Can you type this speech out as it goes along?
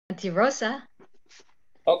Auntie Rosa.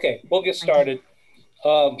 Okay, we'll get started.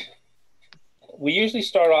 Um, we usually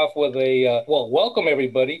start off with well, welcome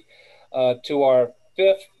everybody to our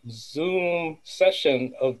fifth Zoom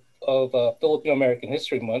session of Filipino American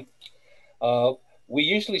History Month. Uh, we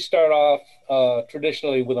usually start off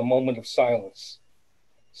traditionally with a moment of silence.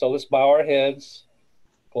 So let's bow our heads,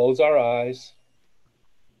 close our eyes,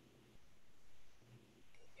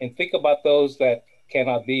 and think about those that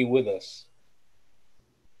cannot be with us,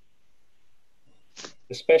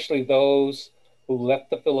 especially those who left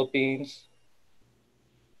the Philippines,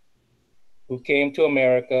 who came to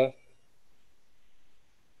America,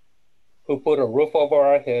 who put a roof over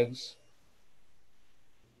our heads,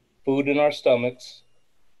 food in our stomachs,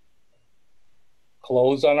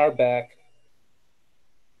 clothes on our back,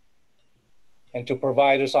 and to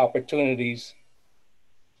provide us opportunities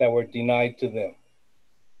that were denied to them.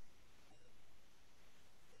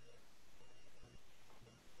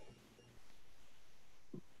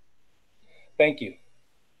 Thank you.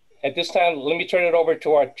 At this time, let me turn it over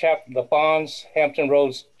to our the FANHS Hampton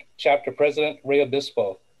Roads chapter president, Ray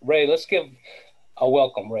Obispo. Ray, let's give a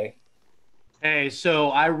welcome, Ray. Hey, so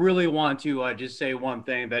I really want to just say one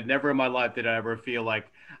thing that never in my life did I ever feel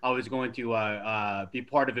like I was going to be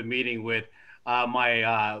part of a meeting with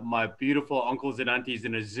my beautiful uncles and aunties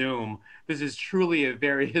in a Zoom. This is truly a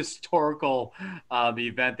very historical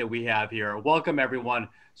event that we have here. Welcome everyone,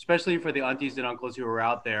 especially for the aunties and uncles who are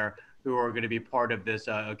out there who are going to be part of this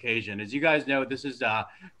occasion. As you guys know, this is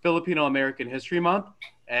Filipino American History Month,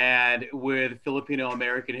 and with Filipino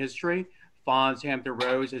American history, FANHS Hampton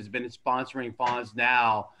Roads has been sponsoring FANHS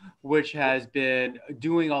Now, which has been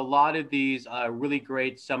doing a lot of these really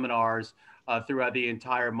great seminars throughout the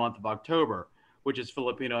entire month of October, which is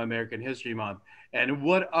Filipino American History Month. And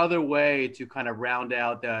what other way to kind of round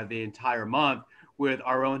out the entire month with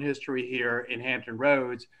our own history here in Hampton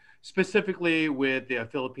Roads, specifically with the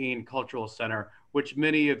Philippine Cultural Center, which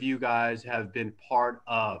many of you guys have been part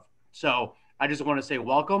of. So I just want to say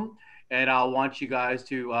welcome. And I want you guys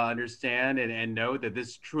to understand and know that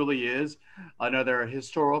this truly is another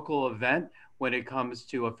historical event when it comes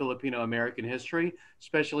to a Filipino American history,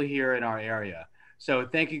 especially here in our area. So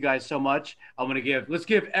thank you guys so much. Let's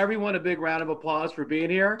give everyone a big round of applause for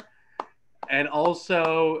being here. And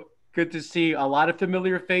also good to see a lot of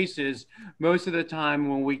familiar faces. Most of the time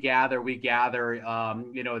when we gather,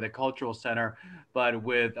 the cultural center. But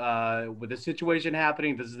with the situation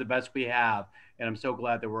happening, this is the best we have, and I'm so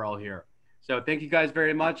glad that we're all here. So thank you guys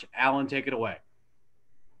very much. Alan, take it away.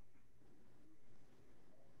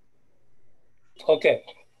 Okay.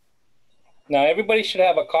 Now everybody should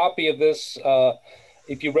have a copy of this.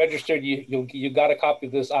 If you registered, you got a copy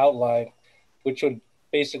of this outline, which would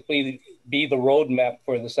basically be the roadmap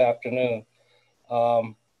for this afternoon.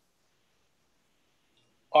 Our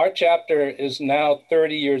chapter is now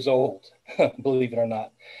 30 years old, believe it or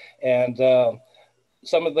not. And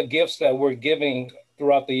some of the gifts that we're giving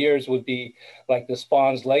throughout the years would be like this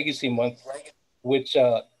FANHS Legacy Month, which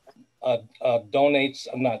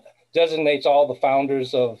designates all the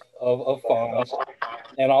founders of FANHS,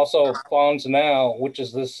 and also FANHS Now, which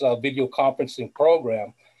is this video conferencing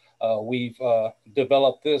program. We've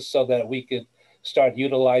developed this so that we could start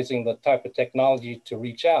utilizing the type of technology to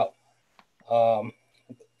reach out.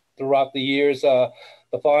 Throughout the years, the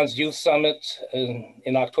FANHS Youth Summit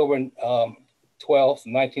in October 12th,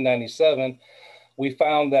 1997, we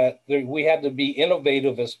found that we had to be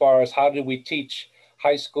innovative as far as how do we teach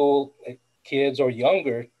high school kids or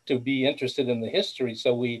younger to be interested in the history.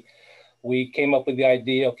 So we came up with the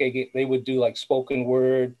idea, okay, they would do like spoken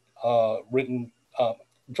word, written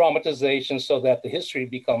dramatization so that the history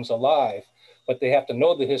becomes alive, but they have to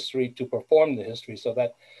know the history to perform the history. So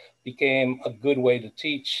that became a good way to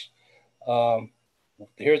teach.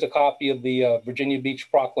 Here's a copy of the Virginia Beach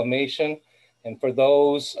Proclamation. And for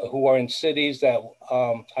those who are in cities that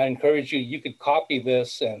I encourage you, you could copy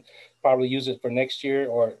this and probably use it for next year,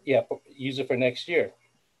 use it for next year.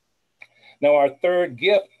 Now, our third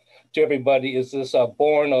gift to everybody is this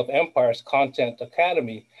Born of Empires Content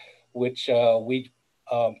Academy, which we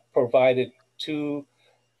provided two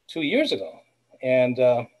years ago. And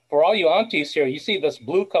for all you aunties here, you see this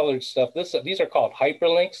blue colored stuff. These are called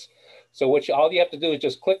hyperlinks. So all you have to do is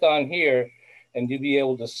just click on here and you'll be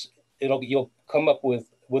able to, you'll come up with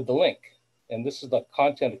the link. And this is the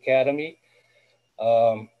Content Academy.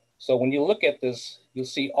 So when you look at this, you'll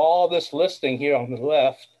see all this listing here on the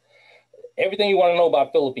left, everything you want to know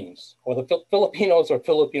about Philippines or the Filipinos or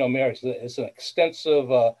Filipino Americans. It's an extensive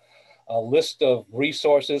list of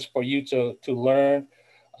resources for you to learn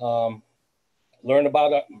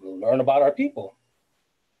about our people.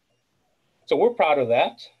 So we're proud of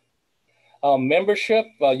that. membership.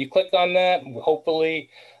 You click on that. Hopefully,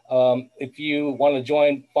 if you want to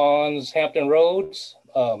join FANHS Hampton Roads,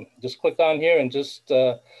 just click on here and just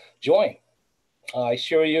join. I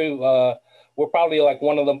assure you, we're probably like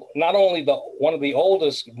one of the, not only one of the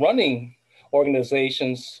oldest running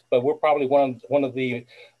organizations, but we're probably one of the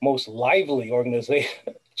most lively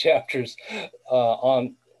organization chapters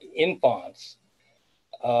in FANHS.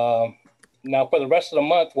 Now for the rest of the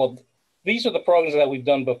month, well, these are the programs that we've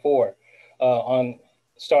done before.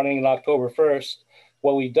 Starting in October 1st,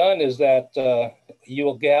 what we've done is that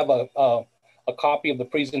you'll have a copy of the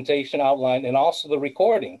presentation outline and also the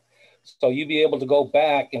recording. So you'll be able to go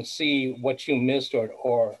back and see what you missed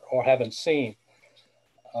or haven't seen.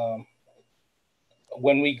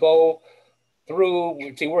 When we go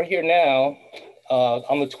through, see, we're here now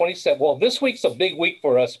on the 27th. Well, this week's a big week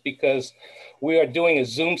for us because we are doing a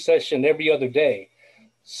Zoom session every other day.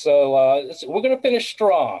 So we're going to finish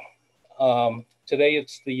strong. Today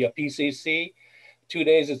it's the PCC. 2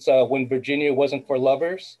 days it's When Virginia Wasn't for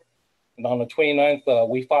Lovers. And on the 29th,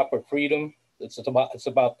 We Fought for Freedom. It's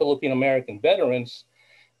about Filipino American veterans.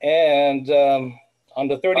 And on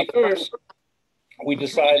the 31st, we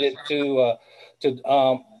decided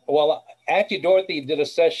well, Auntie Dorothy did a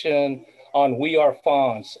session on We Are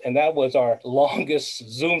FANHS, and that was our longest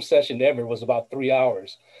Zoom session ever. It was about 3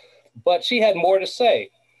 hours. But she had more to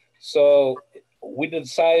say. So we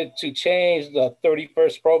decided to change the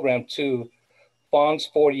 31st program to FANHS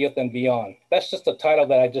 40th and Beyond. That's just the title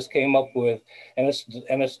that I just came up with. And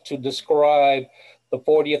it's to describe the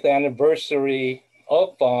 40th anniversary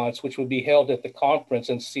of FANHS, which would be held at the conference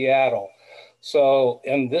in Seattle. So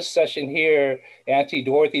in this session here, Auntie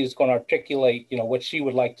Dorothy is going to articulate, what she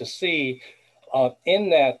would like to see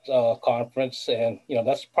in that conference. And,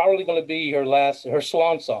 that's probably going to be her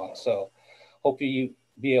swan song. So hope you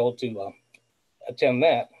be able to attend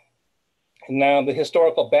that. And now the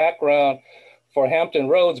historical background for Hampton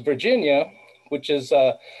Roads, Virginia, which is,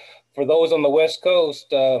 for those on the West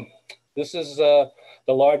Coast, this is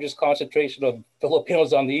the largest concentration of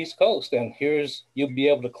Filipinos on the East Coast. And you'll be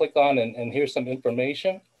able to click on and hear some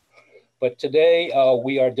information. But today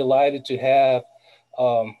we are delighted to have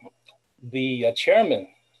the chairman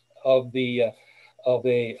of the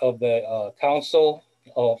Council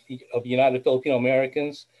of United Filipino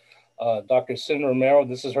Americans, Dr. Sin Romero.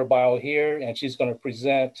 This is her bio here, and she's going to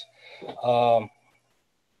present the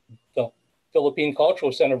Philippine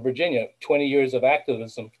Cultural Center of Virginia, 20 years of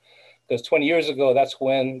activism. Because 20 years ago, that's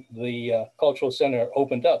when the Cultural Center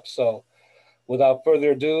opened up. So without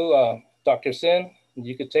further ado, Dr. Sin,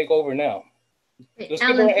 you could take over now. Let's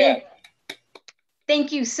give her a hand.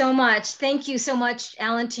 Thank you so much. Thank you so much,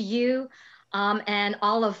 Alan, to you and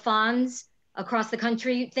all of FANHS across the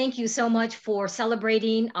country. Thank you so much for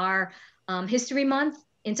celebrating our History Month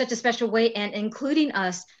in such a special way and including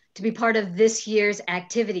us to be part of this year's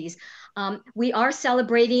activities. We are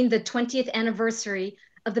celebrating the 20th anniversary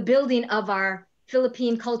of the building of our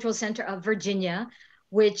Philippine Cultural Center of Virginia,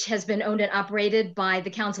 which has been owned and operated by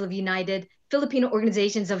the Council of United Filipino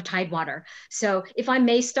Organizations of Tidewater. So if I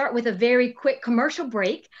may start with a very quick commercial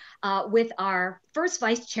break with our first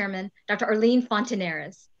Vice Chairman, Dr. Arlene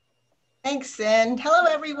Fontaneras. Thanks, Sin. Hello,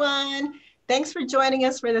 everyone. Thanks for joining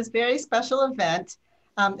us for this very special event.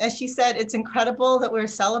 As she said, it's incredible that we're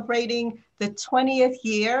celebrating the 20th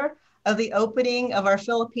year of the opening of our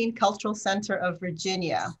Philippine Cultural Center of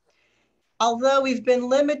Virginia. Although we've been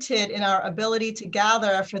limited in our ability to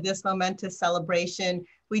gather for this momentous celebration,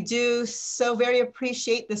 we do so very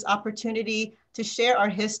appreciate this opportunity to share our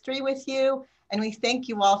history with you, and we thank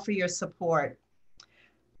you all for your support.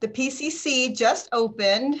 The PCC just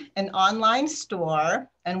opened an online store,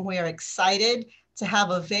 and we are excited to have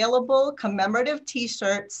available commemorative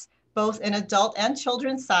t-shirts, both in adult and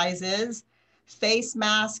children's sizes, face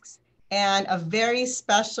masks, and a very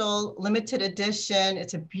special limited edition.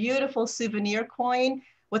 It's a beautiful souvenir coin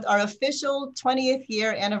with our official 20th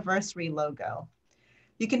year anniversary logo.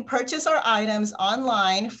 You can purchase our items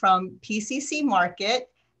online from PCC Market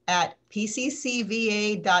at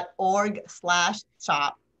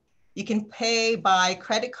pccva.org/shop. You can pay by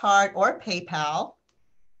credit card or PayPal.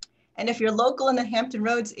 And if you're local in the Hampton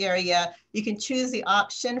Roads area, you can choose the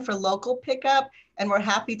option for local pickup, and we're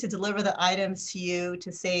happy to deliver the items to you to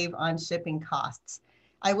save on shipping costs.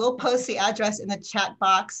 I will post the address in the chat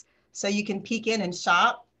box so you can peek in and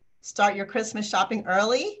shop, start your Christmas shopping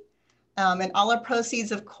early. And all our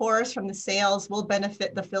proceeds, of course, from the sales will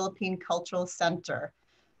benefit the Philippine Cultural Center.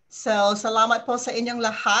 So salamat po sa inyong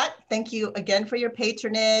lahat. Thank you again for your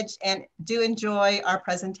patronage, and do enjoy our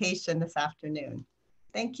presentation this afternoon.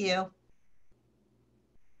 Thank you.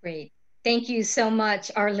 Great. Thank you so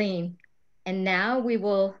much, Arlene. And now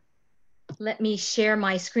let me share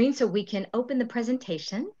my screen so we can open the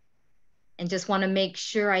presentation. And just want to make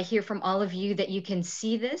sure I hear from all of you that you can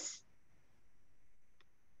see this.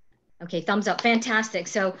 Okay, thumbs up, fantastic.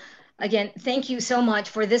 So again, thank you so much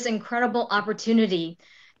for this incredible opportunity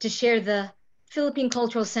to share the Philippine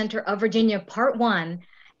Cultural Center of Virginia Part 1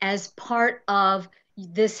 as part of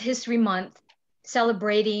this History Month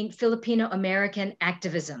celebrating Filipino American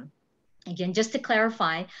activism. Again, just to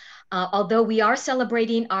clarify, although we are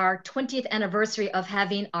celebrating our 20th anniversary of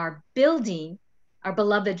having our building, our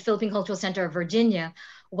beloved Philippine Cultural Center of Virginia,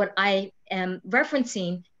 what I am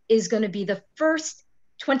referencing is going to be the first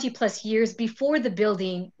 20 plus years before the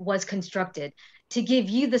building was constructed, to give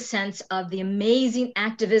you the sense of the amazing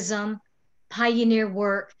activism, pioneer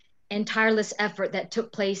work, and tireless effort that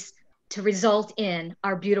took place to result in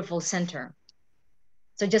our beautiful center.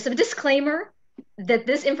 So just a disclaimer that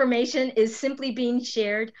this information is simply being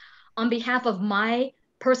shared on behalf of my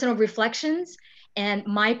personal reflections and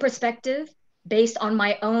my perspective based on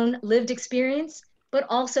my own lived experience, but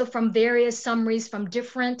also from various summaries from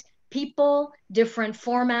different people, different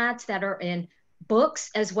formats that are in books,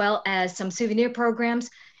 as well as some souvenir programs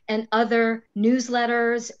and other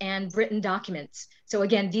newsletters and written documents. So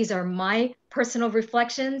again, these are my personal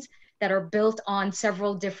reflections that are built on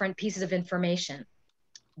several different pieces of information.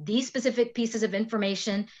 These specific pieces of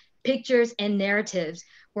information, pictures, and narratives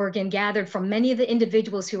were again gathered from many of the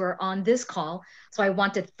individuals who are on this call. So I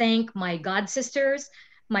want to thank my god sisters,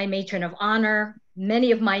 my matron of honor,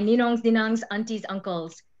 many of my ninongs, ninangs, aunties,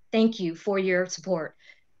 uncles. Thank you for your support.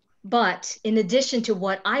 But in addition to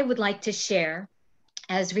what I would like to share,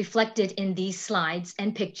 as reflected in these slides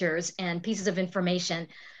and pictures and pieces of information,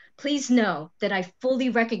 please know that I fully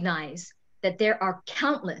recognize that there are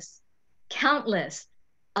countless, countless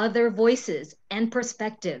other voices and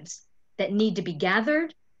perspectives that need to be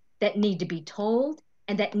gathered, that need to be told,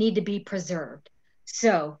 and that need to be preserved.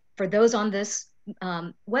 So for those on this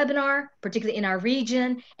webinar, particularly in our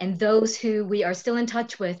region, and those who we are still in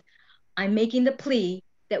touch with, I'm making the plea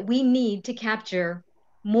that we need to capture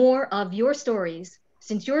more of your stories,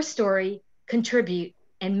 since your story contribute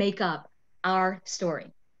and make up our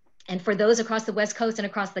story. And for those across the West Coast and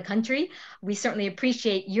across the country, we certainly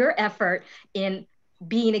appreciate your effort in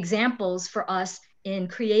being examples for us in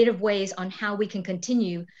creative ways on how we can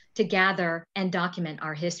continue to gather and document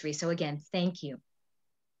our history. So again, thank you.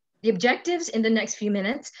 The objectives in the next few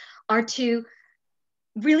minutes are to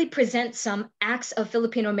really present some acts of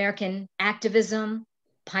Filipino American activism,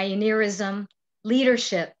 pioneerism,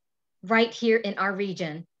 leadership right here in our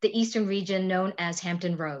region, the Eastern region known as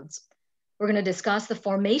Hampton Roads. We're going to discuss the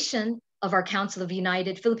formation of our Council of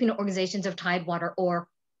United Filipino Organizations of Tidewater, or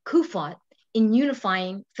CUFOT, in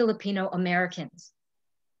unifying Filipino Americans.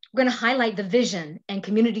 We're going to highlight the vision and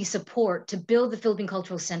community support to build the Philippine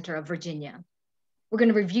Cultural Center of Virginia. We're going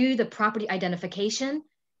to review the property identification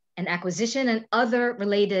and acquisition and other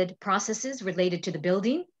related processes related to the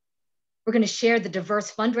building. We're going to share the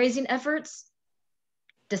diverse fundraising efforts,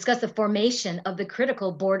 discuss the formation of the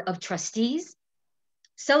critical board of trustees,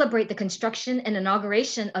 celebrate the construction and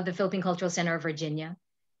inauguration of the Philippine Cultural Center of Virginia,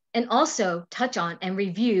 and also touch on and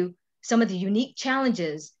review some of the unique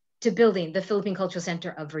challenges to building the Philippine Cultural Center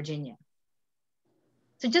of Virginia.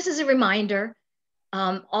 So just as a reminder,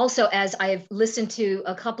 also as I've listened to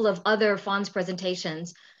a couple of other FANHS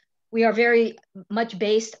presentations, we are very much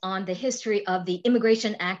based on the history of the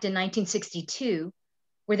Immigration Act in 1962,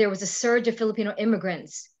 where there was a surge of Filipino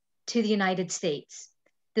immigrants to the United States.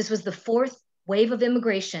 This was the fourth wave of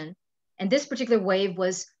immigration, and this particular wave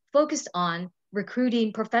was focused on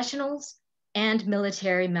recruiting professionals and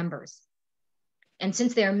military members. And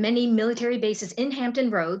since there are many military bases in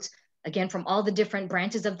Hampton Roads, again, from all the different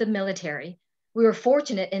branches of the military, we were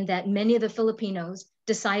fortunate in that many of the Filipinos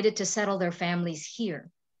decided to settle their families here.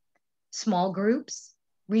 Small groups,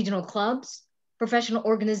 regional clubs, professional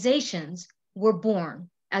organizations were born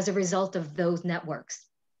as a result of those networks.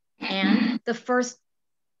 And the first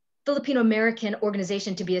Filipino American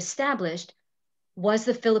organization to be established was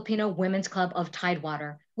the Filipino Women's Club of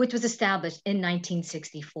Tidewater, which was established in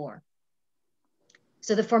 1964.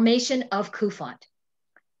 So the formation of CUFOT.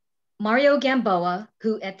 Mario Gamboa,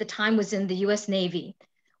 who at the time was in the US Navy,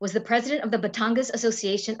 was the president of the Batangas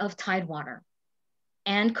Association of Tidewater.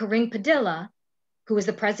 And Corinne Padilla, who was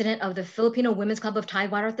the president of the Filipino Women's Club of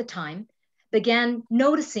Tidewater at the time, began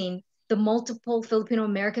noticing the multiple Filipino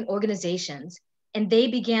American organizations, and they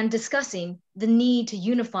began discussing the need to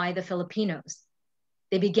unify the Filipinos.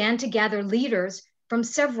 They began to gather leaders from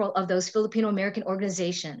several of those Filipino American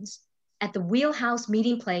organizations at the Wheelhouse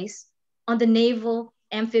Meeting Place on the Naval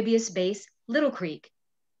Amphibious Base, Little Creek.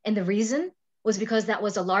 And the reason was because that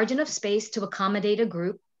was a large enough space to accommodate a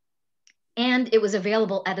group, and it was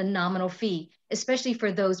available at a nominal fee, especially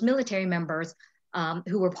for those military members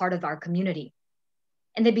who were part of our community.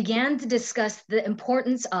 And they began to discuss the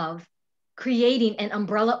importance of creating an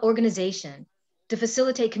umbrella organization to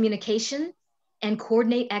facilitate communication and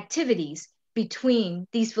coordinate activities between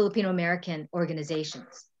these Filipino American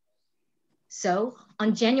organizations. So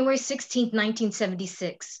on January 16,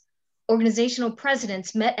 1976, organizational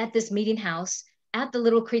presidents met at this meeting house at the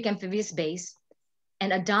Little Creek Amphibious Base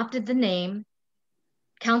and adopted the name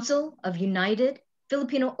Council of United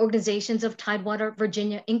Filipino Organizations of Tidewater,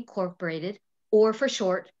 Virginia, Incorporated, or for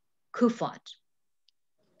short, CUFOT.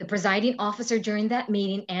 The presiding officer during that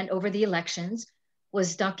meeting and over the elections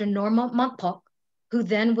was Dr. Norma Montpok, who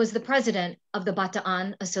then was the president of the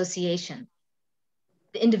Bataan Association.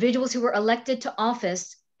 The individuals who were elected to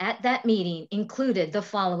office at that meeting included the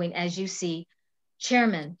following, as you see: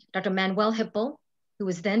 Chairman, Dr. Manuel Hippo, who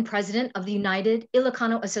was then president of the United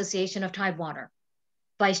Ilocano Association of Tidewater.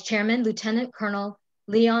 Vice Chairman, Lieutenant Colonel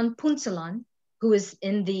Leon Punsalan, who is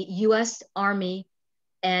in the US Army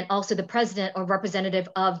and also the president or representative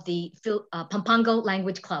of the Pampango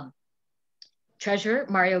Language Club. Treasurer,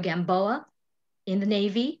 Mario Gamboa, in the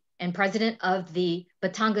Navy and president of the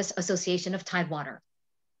Batangas Association of Tidewater.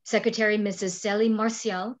 Secretary, Mrs. Celi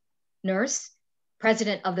Marcial, nurse,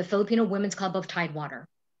 president of the Filipino Women's Club of Tidewater.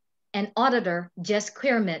 And auditor, Jess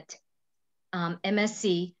Quirmit,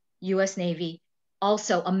 MSc, US Navy,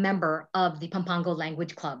 also a member of the Pampango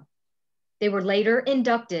Language Club. They were later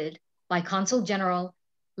inducted by Consul General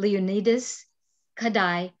Leonidas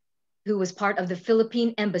Caday, who was part of the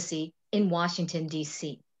Philippine Embassy in Washington,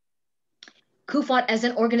 DC. CUFOT as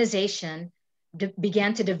an organization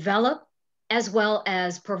began to develop as well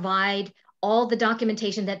as provide all the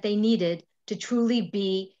documentation that they needed to truly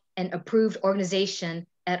be an approved organization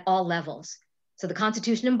at all levels. So the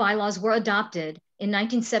Constitution and bylaws were adopted in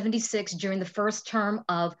 1976 during the first term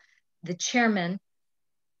of the chairman,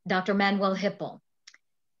 Dr. Manuel Hippo.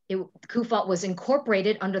 CUFOT was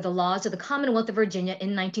incorporated under the laws of the Commonwealth of Virginia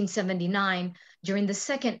in 1979 during the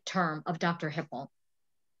second term of Dr. Hippo.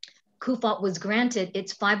 CUFOT was granted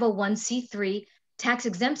its 501c3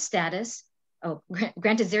 tax-exempt status,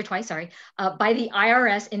 granted there twice, by the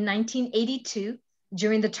IRS in 1982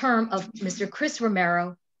 during the term of Mr. Chris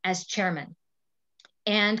Romero as chairman.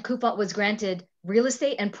 And CUFOT was granted real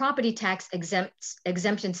estate and property tax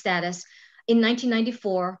exemption status in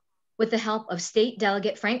 1994 with the help of State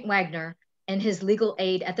Delegate Frank Wagner and his legal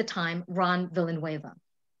aid at the time, Ron Villanueva.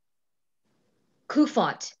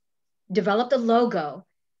 CUFOT developed a logo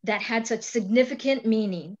that had such significant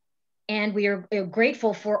meaning, and we are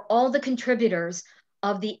grateful for all the contributors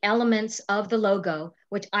of the elements of the logo,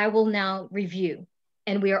 which I will now review.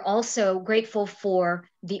 And we are also grateful for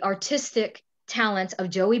the artistic talents of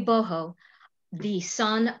Joey Boho, the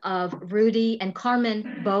son of Rudy and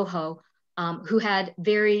Carmen Boho, who had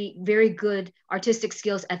very, very good artistic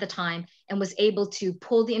skills at the time and was able to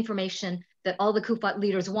pull the information that all the CUFOT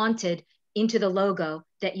leaders wanted into the logo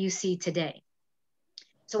that you see today.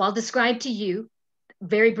 So I'll describe to you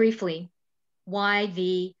very briefly why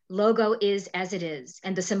the logo is as it is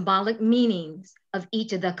and the symbolic meanings of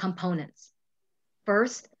each of the components.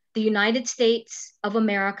 First, the United States of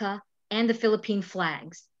America and the Philippine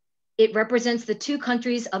flags. It represents the two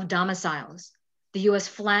countries of domiciles. The US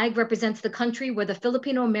flag represents the country where the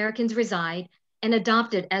Filipino Americans reside and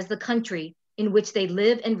adopted as the country in which they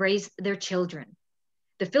live and raise their children.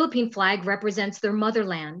 The Philippine flag represents their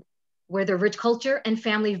motherland, where their rich culture and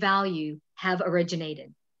family value have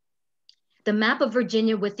originated. The map of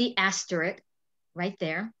Virginia with the asterisk right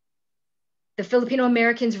there. The Filipino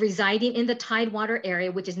Americans residing in the Tidewater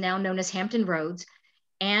area, which is now known as Hampton Roads,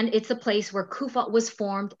 and it's the place where CUFOT was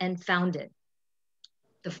formed and founded.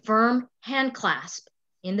 The firm hand clasp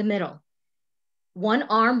in the middle. One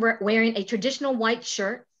arm wearing a traditional white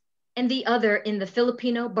shirt and the other in the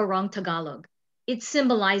Filipino Barong Tagalog. It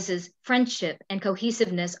symbolizes friendship and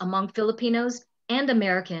cohesiveness among Filipinos and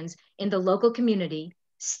Americans in the local community,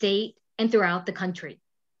 state, and throughout the country.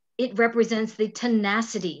 It represents the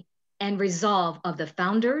tenacity and resolve of the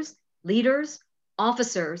founders, leaders,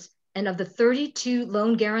 officers, and of the 32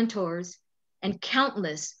 loan guarantors and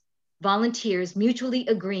countless volunteers mutually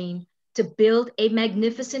agreeing to build a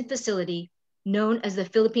magnificent facility known as the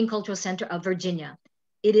Philippine Cultural Center of Virginia.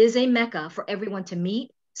 It is a mecca for everyone to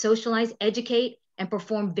meet, socialize, educate, and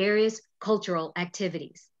perform various cultural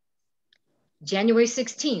activities. January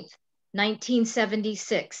 16th,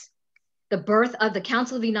 1976, the birth of the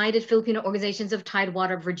Council of United Filipino Organizations of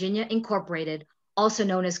Tidewater, Virginia, Incorporated, also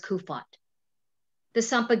known as CUFOT. The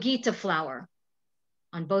sampaguita flower,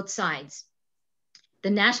 on both sides. The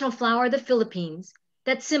national flower of the Philippines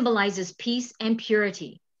that symbolizes peace and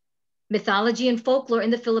purity. Mythology and folklore in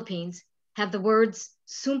the Philippines have the words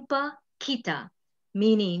sumpa kita,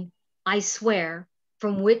 meaning I swear,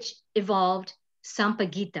 from which evolved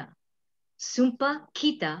sampagita. Sumpa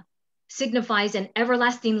kita signifies an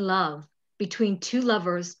everlasting love between two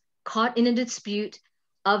lovers caught in a dispute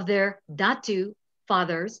of their datu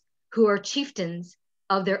fathers, who are chieftains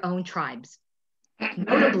of their own tribes.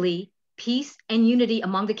 Notably, peace and unity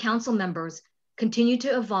among the council members continue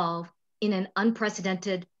to evolve in an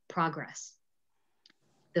unprecedented progress.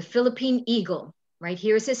 The Philippine eagle, right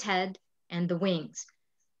here is his head and the wings,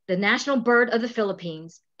 the national bird of the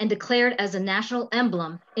Philippines and declared as a national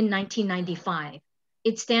emblem in 1995.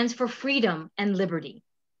 It stands for freedom and liberty.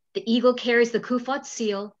 The eagle carries the Kufot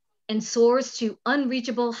seal and soars to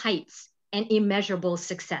unreachable heights and immeasurable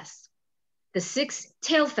success. The 6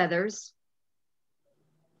 tail feathers,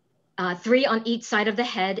 3 on each side of the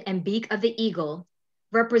head and beak of the eagle,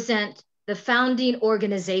 represent the founding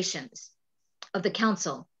organizations of the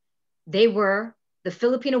council. They were the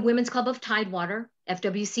Filipino Women's Club of Tidewater,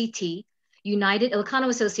 FWCT, United Ilocano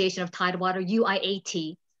Association of Tidewater,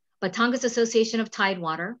 UIAT, Batangas Association of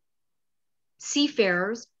Tidewater,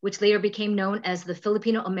 Seafarers, which later became known as the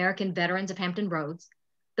Filipino American Veterans of Hampton Roads,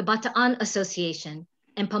 the Bataan Association,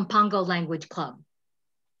 and Pampango Language Club.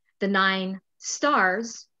 The 9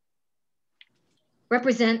 stars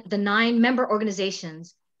represent the 9 member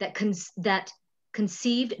organizations that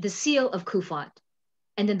conceived the seal of Kufot,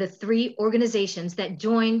 and then the 3 organizations that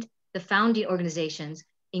joined the founding organizations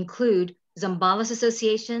include Zambales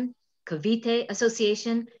Association, Cavite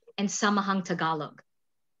Association, and Samahang Tagalog.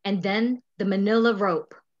 And then the Manila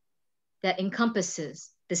rope that encompasses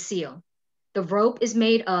the seal. The rope is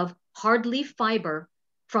made of hard leaf fiber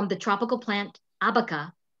from the tropical plant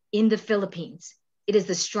abaca in the Philippines. It is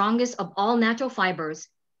the strongest of all natural fibers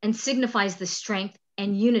and signifies the strength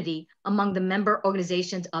and unity among the member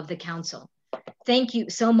organizations of the council. Thank you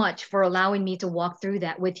so much for allowing me to walk through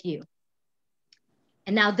that with you.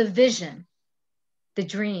 And now the vision, the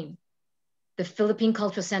dream, the Philippine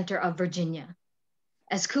Cultural Center of Virginia.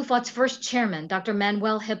 As Kufot's first chairman, Dr.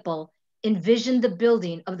 Manuel Hippel envisioned the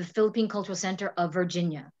building of the Philippine Cultural Center of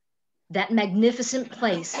Virginia, that magnificent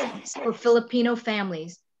place for Filipino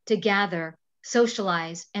families to gather,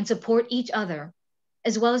 socialize, and support each other,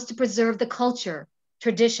 as well as to preserve the culture,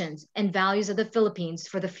 traditions, and values of the Philippines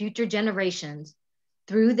for the future generations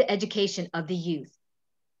through the education of the youth.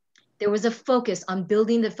 There was a focus on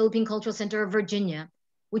building the Philippine Cultural Center of Virginia,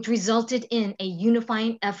 which resulted in a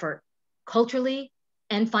unifying effort culturally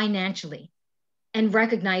and financially, and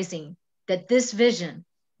recognizing that this vision,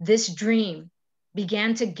 this dream,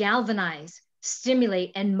 began to galvanize,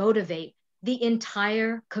 stimulate, and motivate the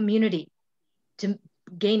entire community to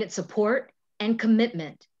gain its support and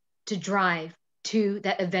commitment to drive to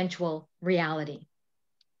that eventual reality.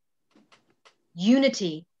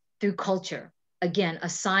 Unity through culture, again, a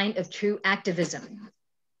sign of true activism.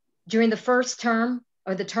 During the first term,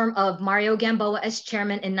 or the term of Mario Gamboa as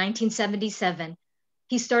chairman in 1977,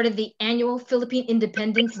 he started the annual Philippine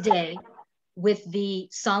Independence Day with the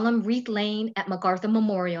solemn wreath laying at MacArthur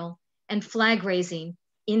Memorial and flag raising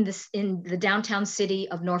in the downtown city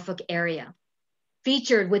of Norfolk area.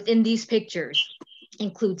 Featured within these pictures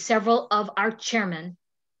include several of our chairmen,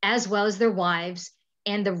 as well as their wives,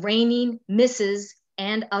 and the reigning misses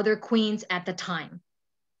and other queens at the time.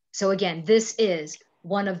 So again, this is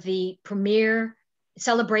one of the premier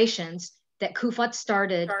celebrations that Kufot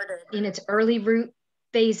started in its early root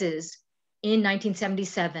phases in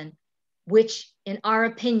 1977, which in our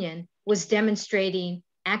opinion was demonstrating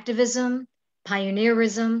activism,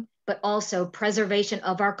 pioneerism, but also preservation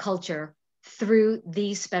of our culture through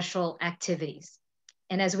these special activities.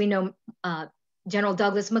 And as we know, General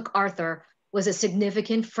Douglas MacArthur was a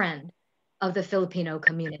significant friend of the Filipino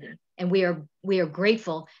community. And we are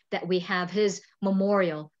grateful that we have his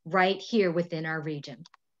memorial right here within our region.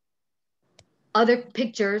 Other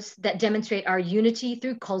pictures that demonstrate our unity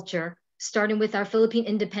through culture, starting with our Philippine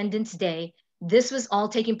Independence Day. This was all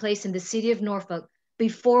taking place in the city of Norfolk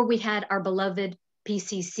before we had our beloved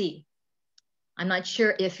PCC. I'm not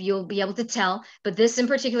sure if you'll be able to tell, but this in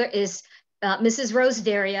particular is Mrs. Rose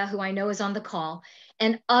Daria, who I know is on the call,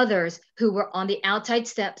 and others who were on the outside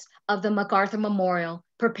steps of the MacArthur Memorial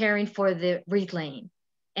preparing for the wreath laying.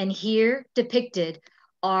 And here depicted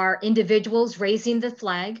are individuals raising the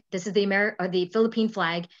flag. This is the Philippine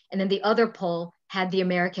flag, and then the other pole had the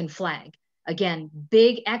American flag. Again,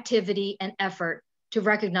 big activity and effort to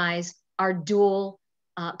recognize our dual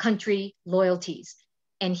country loyalties.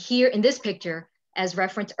 And here in this picture, as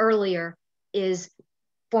referenced earlier, is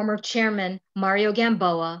former chairman Mario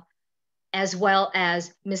Gamboa, as well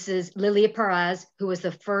as Mrs. Lilia Perez, who was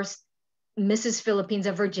the first Mrs. Philippines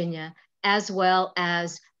of Virginia, as well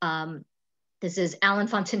as this is Alan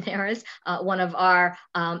Fontaneras, one of our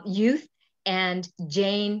youth, and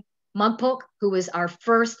Jane Magpok, who was our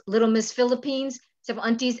first Little Miss Philippines, several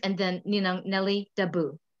aunties, and then Ninang Nelly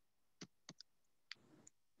Dabu.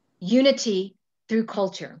 Unity through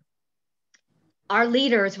culture. Our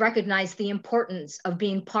leaders recognized the importance of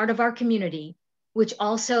being part of our community, which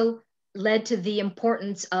also led to the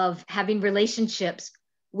importance of having relationships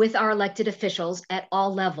with our elected officials at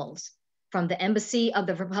all levels, from the Embassy of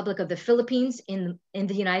the Republic of the Philippines in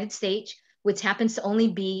the United States, which happens to only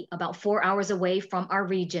be about 4 hours away from our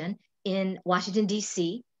region in Washington,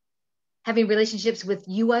 D.C., having relationships with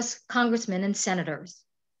U.S. congressmen and senators,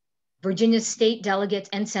 Virginia state delegates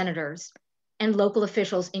and senators, and local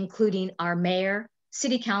officials, including our mayor,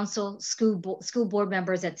 city council, school board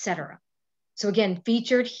members, etc. So again,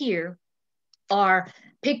 featured here are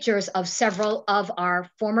pictures of several of our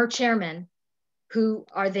former chairmen who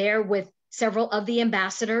are there with several of the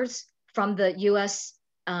ambassadors from the U.S.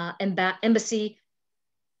 Embassy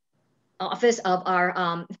office of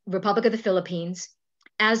our Republic of the Philippines,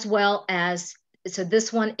 as well as, so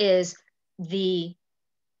this one is the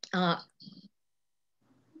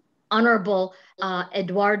Honorable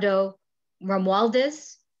Eduardo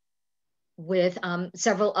Romualdez with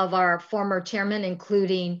several of our former chairmen,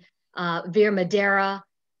 including Vir Madera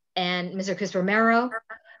and Mr. Chris Romero.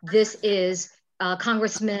 This is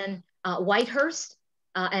Congressman Whitehurst,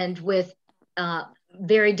 and with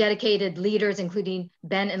very dedicated leaders, including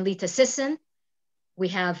Ben and Lita Sisson. We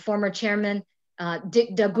have former Chairman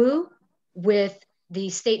Dick Dabu with the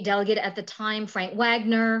state delegate at the time, Frank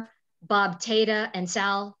Wagner, Bob Tata, and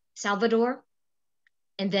Salvador.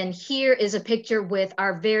 And then here is a picture with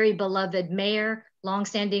our very beloved mayor,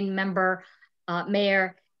 longstanding member,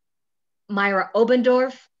 Mayor Myra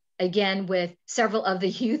Obendorf, again with several of the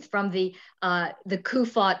youth from the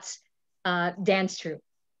Kufots dance troupe.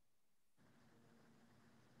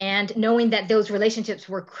 And knowing that those relationships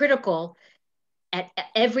were critical at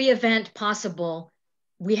every event possible,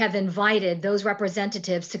 we have invited those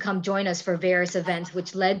representatives to come join us for various events,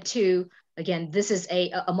 which led to, again, this is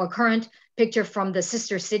a more current picture from the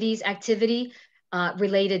Sister Cities activity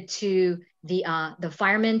related to the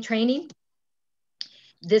fireman training.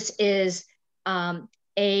 This is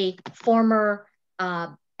a former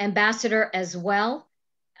ambassador as well.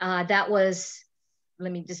 That was,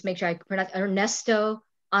 let me just make sure I pronounce,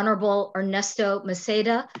 Honorable Ernesto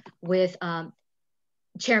Maceda with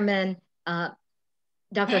Chairman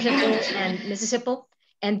Dr. Hipple and Mrs. Hipple.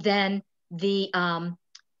 And then the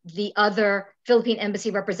other Philippine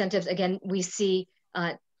Embassy representatives, again, we see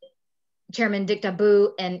Chairman Dick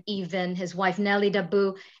Dabu and even his wife Nelly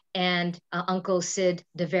Dabu and Uncle Sid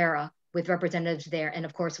De Vera with representatives there, and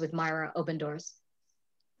of course with Myra Obendors.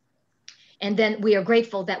 And then we are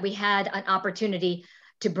grateful that we had an opportunity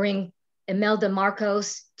to bring Imelda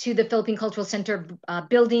Marcos to the Philippine Cultural Center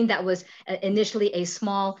building that was initially a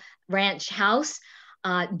small ranch house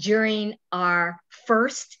during our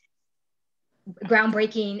first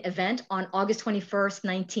groundbreaking event on August 21st,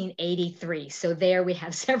 1983. So there we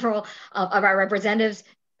have several of our representatives,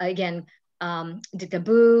 again, Dick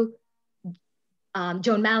Dabu,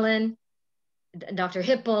 Joan Mallon, Dr.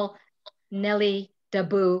 Hipple, Nelly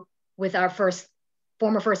Dabu, with our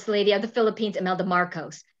former First Lady of the Philippines, Imelda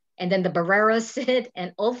Marcos. And then the Barreras, Sid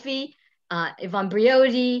and Ulfi, Yvonne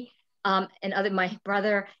Briodi, and my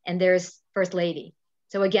brother, and there's First Lady.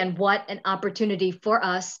 So again, what an opportunity for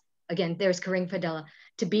us, again, there's Corinne Padilla,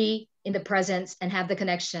 to be in the presence and have the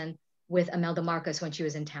connection with Imelda Marcos when she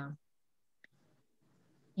was in town.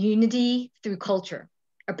 Unity through culture,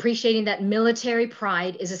 appreciating that military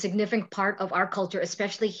pride is a significant part of our culture,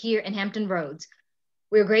 especially here in Hampton Roads.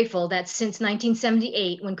 We're grateful that since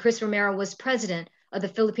 1978, when Chris Romero was president of the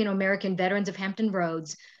Filipino American Veterans of Hampton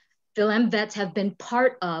Roads, Phil-Am vets have been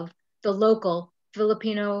part of the local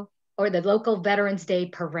local Veterans Day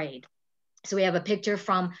parade. So we have a picture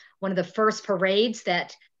from one of the first parades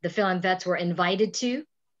that the Phil-Am vets were invited to.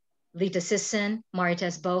 Lita Sisson,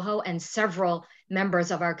 Marites Boho, and several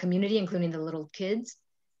members of our community, including the little kids.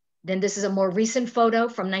 Then this is a more recent photo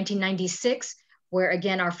from 1996, where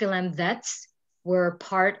again, our Phil-Am vets were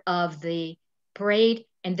part of the parade.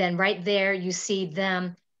 And then right there, you see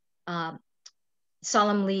them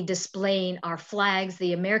solemnly displaying our flags,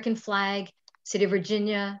 the American flag, City of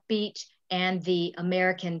Virginia Beach, and the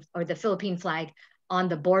American or the Philippine flag on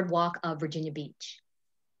the boardwalk of Virginia Beach.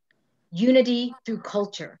 Unity through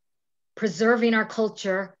culture, preserving our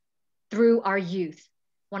culture through our youth.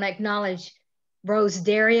 I want to acknowledge Rose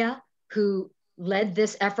Daria, who led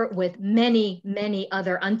this effort with many, many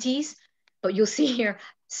other aunties. But you'll see here,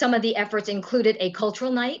 some of the efforts included a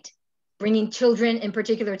cultural night, bringing children in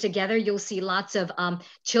particular together. You'll see lots of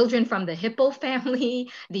children from the Hippo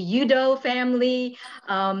family, the Udo family,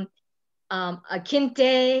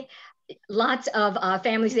 Akinte, lots of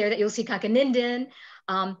families there that you'll see Kakaninden.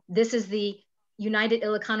 This is the United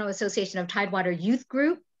Ilocano Association of Tidewater Youth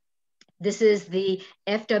Group. This is the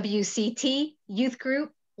FWCT Youth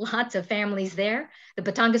Group, lots of families there. The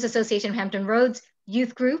Batangas Association of Hampton Roads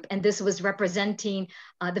Youth Group, and this was representing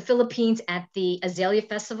the Philippines at the Azalea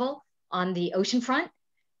Festival on the oceanfront.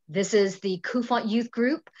 This is the Kufont Youth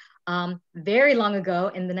Group, very long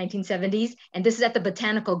ago in the 1970s, and this is at the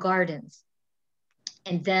Botanical Gardens.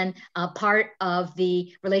 And then part of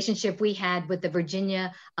the relationship we had with the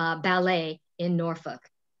Virginia Ballet in Norfolk.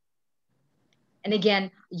 And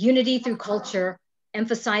again, unity through culture,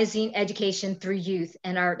 emphasizing education through youth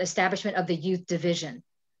and our establishment of the youth division.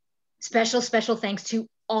 Special thanks to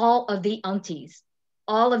all of the aunties,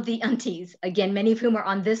 again, many of whom are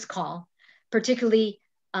on this call, particularly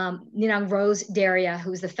Ninang Rose Daria,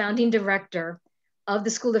 who's the founding director of the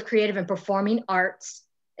School of Creative and Performing Arts,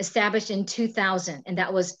 established in 2000. And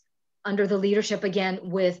that was under the leadership, again,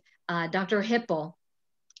 with Dr. Hippo,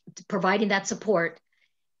 providing that support.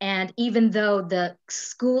 And even though the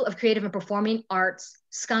School of Creative and Performing Arts,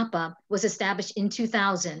 SCAPA, was established in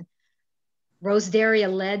 2000, Rose Daria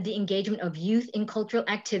led the engagement of youth in cultural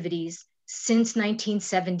activities since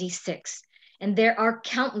 1976. And there are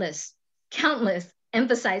countless,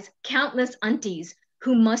 emphasize countless aunties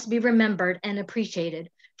who must be remembered and appreciated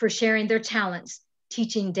for sharing their talents,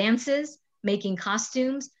 teaching dances, making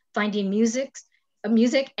costumes, finding music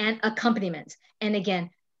and accompaniment. And again,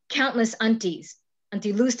 countless aunties,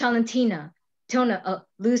 Auntie Luz Talentino,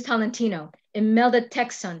 Imelda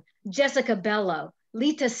Texon, Jessica Bello,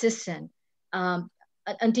 Lita Sisson,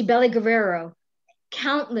 Auntie Belly Guerrero,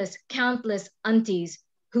 countless aunties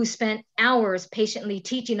who spent hours patiently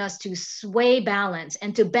teaching us to sway balance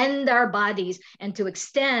and to bend our bodies and to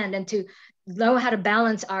extend and to know how to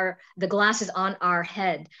balance the glasses on our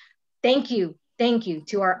head. Thank you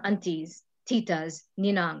to our aunties, titas,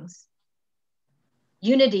 ninangs.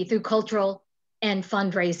 Unity through cultural and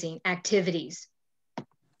fundraising activities.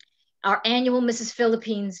 Our annual Mrs.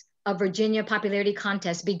 Philippines of Virginia popularity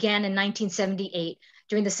contest began in 1978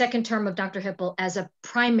 during the second term of Dr. Hipple as a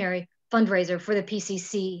primary fundraiser for the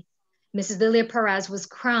PCC. Mrs. Lilia Perez was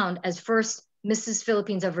crowned as first Mrs.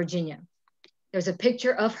 Philippines of Virginia. There's a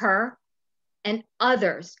picture of her and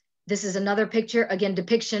others. This is another picture, again,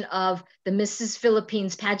 depiction of the Mrs.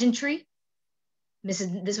 Philippines pageantry.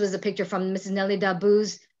 This was a picture from Mrs. Nelly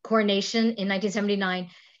Dabu's coronation in 1979.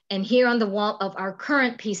 And here on the wall of our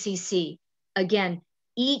current PCC, again,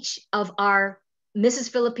 each of our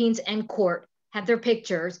Mrs. Philippines and court have their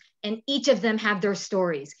pictures, and each of them have their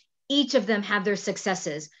stories. Each of them have their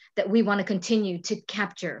successes that we want to continue to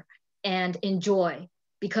capture and enjoy,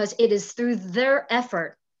 because it is through their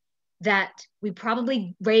effort that we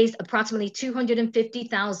probably raised approximately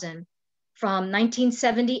 $250,000 from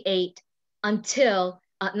 1978 until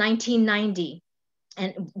 1990.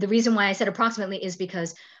 And the reason why I said approximately is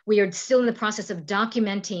because we are still in the process of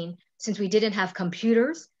documenting, since we didn't have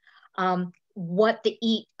computers, what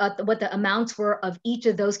the amounts were of each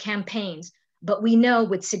of those campaigns. But we know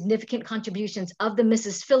with significant contributions of the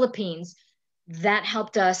Mrs. Philippines, that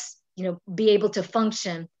helped us, be able to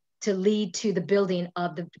function to lead to the building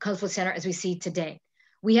of the Cultural Center as we see today.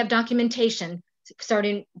 We have documentation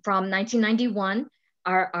starting from 1991.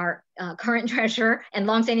 Our current treasurer and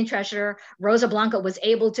longstanding treasurer, Rosa Blanca, was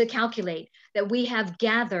able to calculate that we have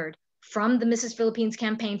gathered from the Mrs. Philippines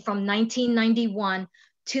campaign from 1991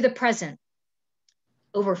 to the present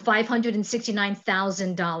over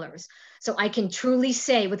 $569,000. So I can truly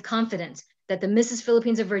say with confidence that the Mrs.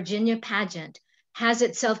 Philippines of Virginia pageant has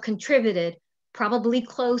itself contributed probably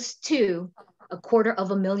close to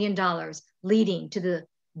 $250,000, leading to the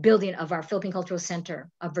building of our Philippine Cultural Center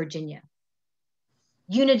of Virginia.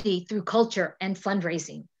 Unity through culture and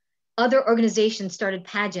fundraising. Other organizations started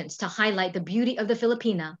pageants to highlight the beauty of the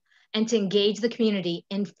Filipina and to engage the community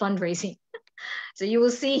in fundraising. So you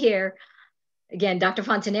will see here, again, Dr.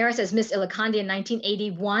 Fontanera says Miss Ilocandi in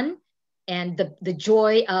 1981, and the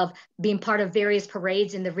joy of being part of various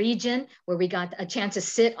parades in the region where we got a chance to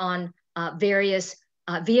sit on various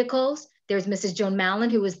vehicles. There's Mrs. Joan Mallon,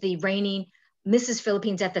 who was the reigning Mrs.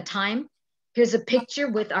 Philippines at the time. Here's a picture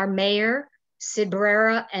with our mayor, Sid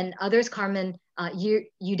Barrera, and others, Carmen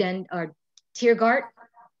Uden or Tiergart,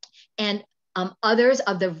 and others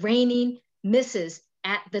of the reigning misses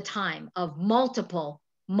at the time of multiple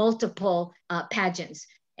multiple pageants.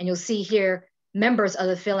 And you'll see here members of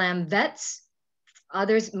the Phil-Am vets,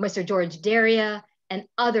 others, Mr. George Daria, and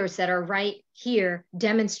others that are right here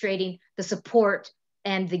demonstrating the support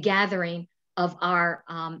and the gathering of our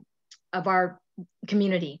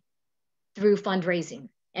community through fundraising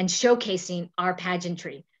and showcasing our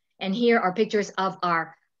pageantry. And here are pictures of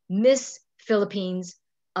our Miss Philippines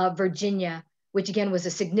of Virginia, which again was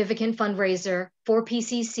a significant fundraiser for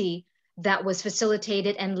PCC that was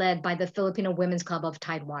facilitated and led by the Filipino Women's Club of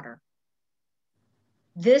Tidewater.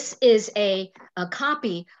 This is a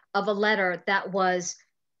copy of a letter that was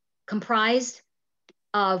comprised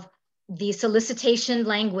of the solicitation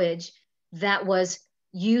language that was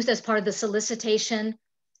used as part of the solicitation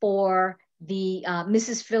for the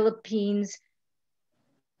Mrs. Philippines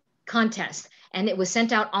contest. And it was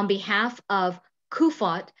sent out on behalf of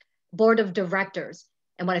CUFOT Board of Directors.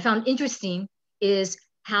 And what I found interesting is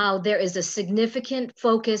how there is a significant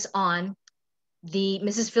focus on the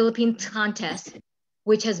Mrs. Philippines contest,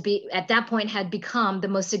 which has at that point had become the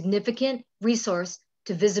most significant resource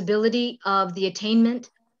to visibility of the attainment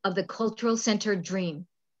of the cultural center dream.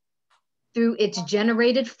 Through its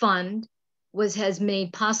generated fund has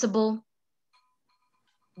made possible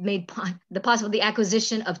the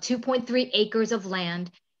acquisition of 2.3 acres of land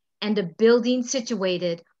and a building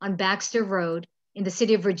situated on Baxter Road in the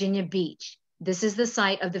city of Virginia Beach. This is the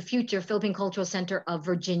site of the future Philippine Cultural Center of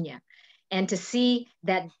Virginia. And to see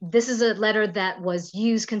that this is a letter that was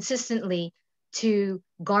used consistently to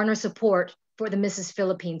garner support for the Mrs.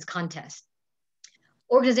 Philippines contest.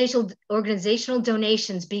 Organizational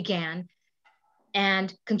donations began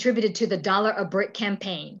and contributed to the $1 a Brick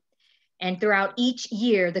campaign. And throughout each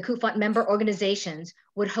year, the CUFOT member organizations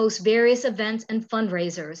would host various events and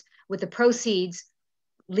fundraisers with the proceeds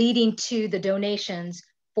leading to the donations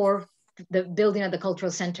for the building of the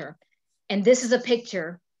cultural center. And this is a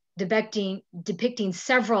picture depicting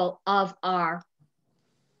several of our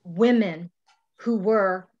women who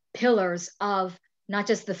were pillars of not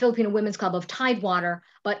just the Filipino Women's Club of Tidewater,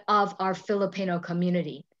 but of our Filipino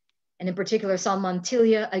community. And in particular, Sal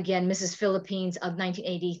Montilla, again, Mrs. Philippines of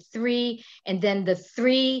 1983, and then the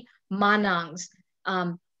three Manangs,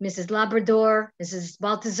 Mrs. Labrador, Mrs.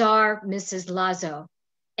 Baltazar, Mrs. Lazo.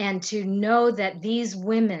 And to know that these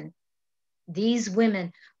women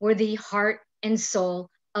were the heart and soul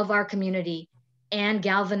of our community and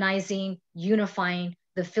galvanizing, unifying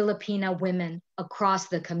the Filipina women across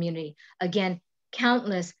the community. Again,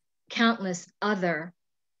 countless other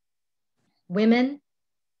women,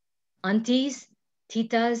 aunties,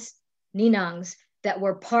 titas, ninangs that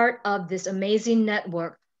were part of this amazing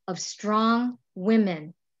network of strong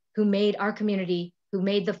women who made our community, who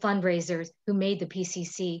made the fundraisers, who made the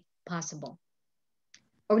PCC possible.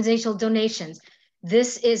 Organizational donations.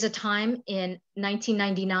 This is a time in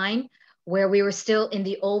 1999 where we were still in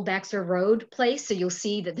the old Baxter Road place. So you'll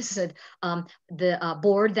see that this is the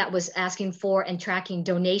board that was asking for and tracking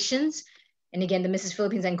donations. And again, the Mrs.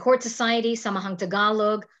 Philippines and Court Society, Samahang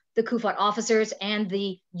Tagalog, the CUFOT officers, and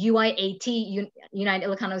the UIAT, United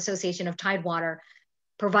Ilocano Association of Tidewater,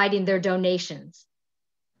 providing their donations.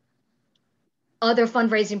 Other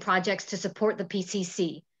fundraising projects to support the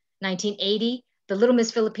PCC. 1980, the Little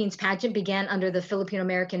Miss Philippines pageant began under the Filipino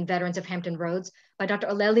American Veterans of Hampton Roads by Dr.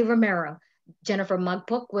 Oleli Romero. Jennifer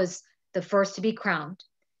Magpuk was the first to be crowned.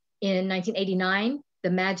 In 1989, the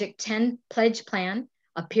Magic 10 Pledge Plan,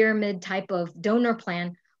 a pyramid type of donor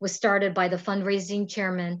plan, was started by the fundraising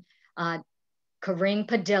chairman, Karing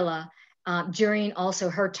Padilla, during also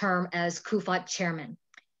her term as CUFOT chairman.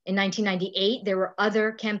 In 1998, there were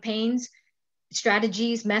other campaigns,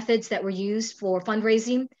 strategies, methods that were used for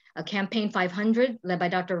fundraising. A Campaign 500 led by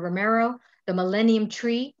Dr. Romero, the Millennium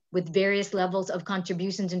Tree with various levels of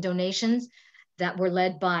contributions and donations that were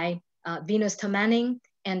led by Venus Tamaning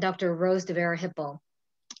and Dr. Rose de Vera Hippo.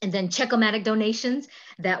 And then Check-O-Matic donations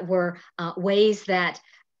that were ways that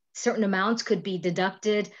certain amounts could be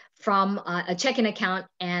deducted from a checking account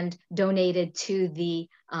and donated to the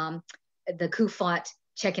CUFOT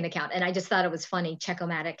checking account. And I just thought it was funny,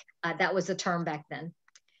 Check-O-Matic, that was the term back then.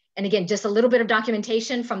 And again, just a little bit of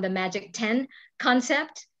documentation from the Magic 10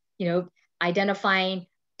 concept, identifying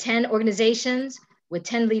 10 organizations with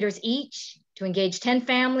 10 leaders each to engage 10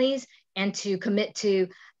 families and to commit to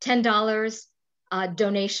 $10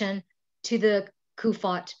 donation to the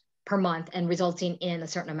CUFOT per month and resulting in a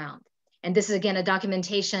certain amount. And this is again, a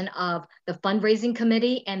documentation of the fundraising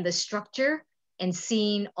committee and the structure and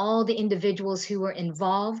seeing all the individuals who were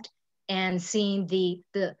involved and seeing the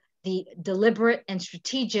deliberate and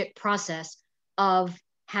strategic process of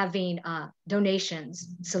having donations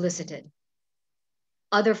solicited.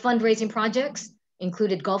 Other fundraising projects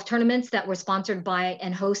included golf tournaments that were sponsored by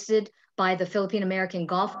and hosted by the Philippine American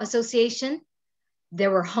Golf Association.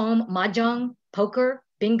 There were home mahjong, poker,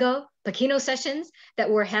 bingo, Pakino sessions that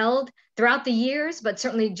were held throughout the years, but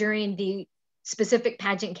certainly during the specific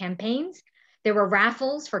pageant campaigns. There were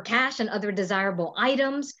raffles for cash and other desirable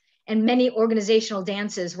items, and many organizational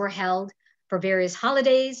dances were held for various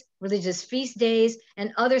holidays, religious feast days,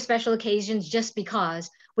 and other special occasions just because,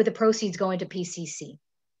 with the proceeds going to PCC.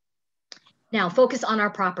 Now, focus on our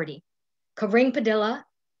property. Karing Padilla,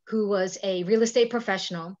 who was a real estate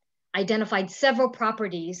professional, identified several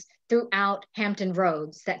properties throughout Hampton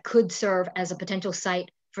Roads that could serve as a potential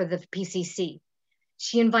site for the PCC.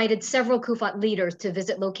 She invited several CUFOT leaders to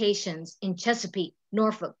visit locations in Chesapeake,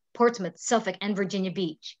 Norfolk, Portsmouth, Suffolk, and Virginia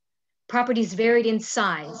Beach. Properties varied in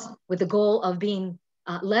size with the goal of being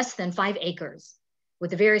less than 5 acres,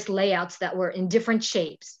 with the various layouts that were in different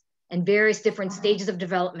shapes and various different stages of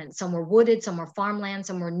development. Some were wooded, some were farmland,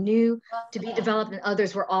 some were new to be developed, and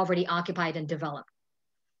others were already occupied and developed.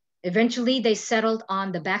 Eventually, they settled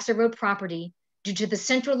on the Baxter Road property due to the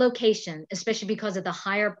central location, especially because of the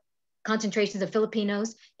higher concentrations of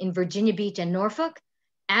Filipinos in Virginia Beach and Norfolk,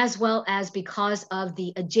 as well as because of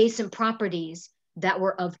the adjacent properties that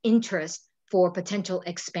were of interest for potential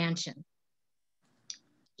expansion.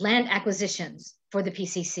 Land acquisitions for the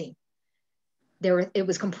PCC. It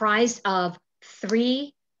was comprised of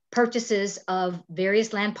 3 purchases of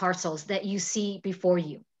various land parcels that you see before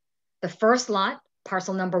you. The first lot,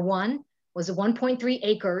 parcel number 1, was 1.3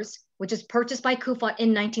 acres, which was purchased by CUFOT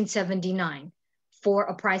in 1979 for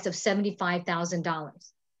a price of $75,000.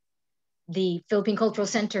 The Philippine Cultural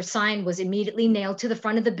Center sign was immediately nailed to the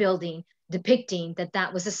front of the building, depicting that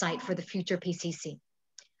that was a site for the future PCC.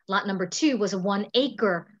 Lot number 2 was a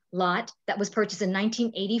 1-acre lot that was purchased in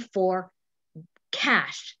 1984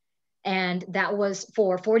 cash, and that was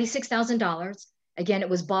for $46,000. Again, it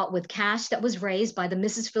was bought with cash that was raised by the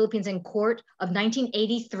Mrs. Philippines in Court of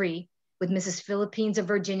 1983 with Mrs. Philippines of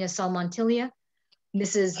Virginia Sol Montilla,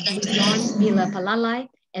 Mrs. Johns Mila Palalay,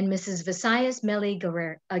 and Mrs. Visayas Meli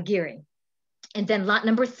Aguirre. And then lot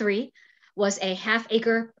number 3 was a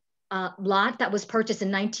 1/2-acre lot that was purchased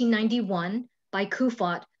in 1991 by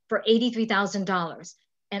CUFOT for $83,000.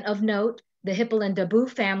 And of note, the Hippel and Dabu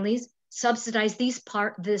families subsidized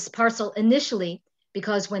this parcel initially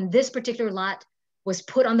because when this particular lot was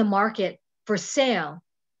put on the market for sale,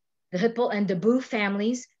 the Hippel and Dabu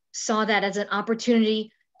families saw that as an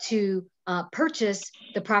opportunity to purchase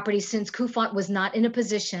the property since CUFOT was not in a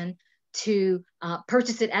position to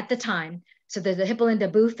purchase it at the time. So that the Hippel and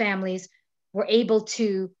Dabu families were able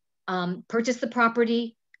to purchase the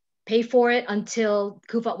property, pay for it until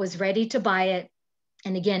CUFOT was ready to buy it.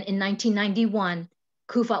 And again, in 1991,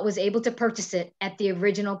 CUFOT was able to purchase it at the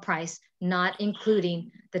original price, not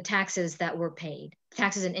including the taxes that were paid,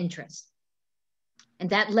 taxes and interest. And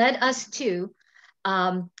that led us to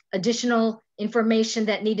additional information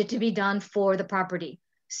that needed to be done for the property.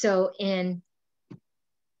 So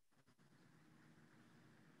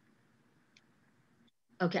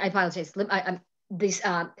okay, I apologize. These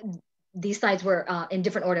slides were in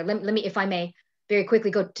different order. Let me, if I may, very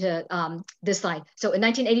quickly go to this slide. So in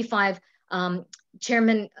 1985,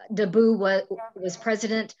 Chairman Dabu was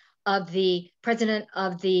president of the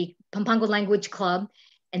Pampanga Language Club,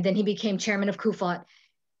 and then he became chairman of CUFOT.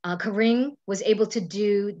 Karing was able to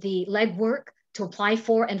do the legwork to apply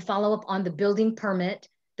for and follow up on the building permit,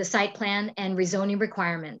 the site plan, and rezoning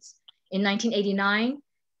requirements. In 1989,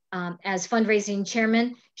 as fundraising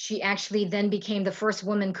chairman, she actually then became the first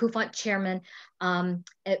woman CUFOT chairman,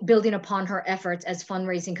 building upon her efforts as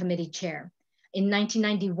fundraising committee chair. In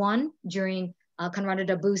 1991, during Conrado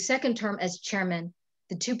Dabu's second term as chairman,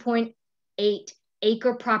 the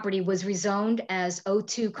 2.8-acre property was rezoned as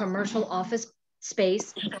O2 commercial office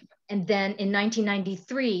space. And then in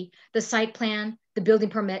 1993, the site plan, the building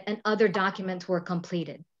permit, and other documents were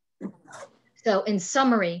completed. So in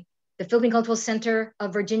summary, the Philippine Cultural Center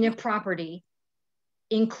of Virginia property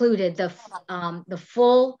included the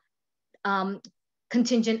full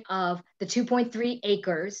contingent of the 2.3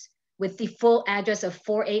 acres with the full address of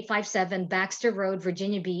 4857 Baxter Road,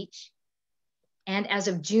 Virginia Beach. And as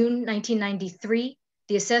of June 1993,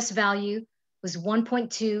 the assessed value was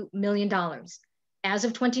 $1.2 million. As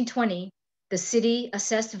of 2020, the city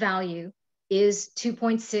assessed value is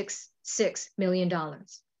 $2.66 million.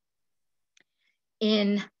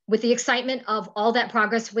 With the excitement of all that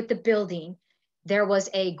progress with the building, there was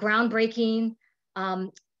a groundbreaking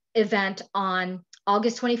event on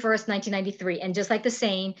August 21st, 1993. And just like the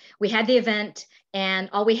saying, we had the event and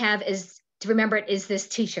all we have is to remember it is this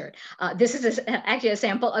t-shirt. This is actually a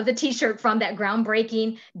sample of the t-shirt from that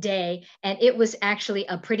groundbreaking day. And it was actually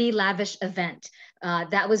a pretty lavish event.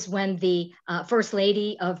 That was when the First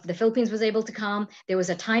Lady of the Philippines was able to come. There was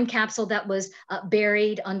a time capsule that was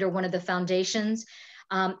buried under one of the foundations.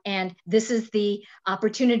 And this is the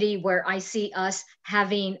opportunity where I see us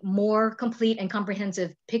having more complete and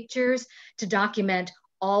comprehensive pictures to document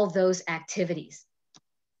all those activities.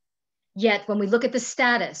 Yet when we look at the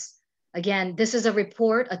status, again, this is a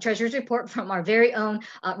report, a treasurer's report from our very own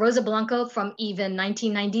Rosa Blanco from even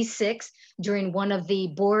 1996 during one of the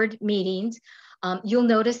board meetings. You'll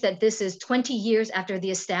notice that this is 20 years after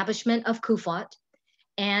the establishment of CUFOT,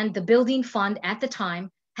 and the building fund at the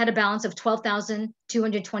time had a balance of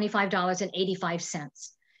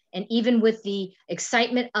 $12,225.85. And even with the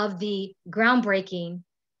excitement of the groundbreaking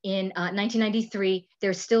in 1993,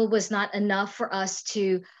 there still was not enough for us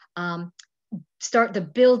to start the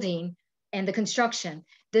building and the construction.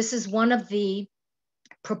 This is one of the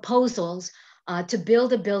proposals to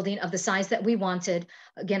build a building of the size that we wanted,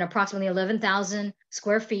 again, approximately 11,000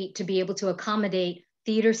 square feet, to be able to accommodate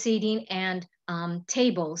theater seating and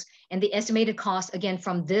tables. And the estimated cost, again,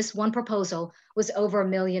 from this one proposal was over $1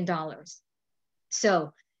 million.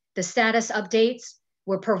 So the status updates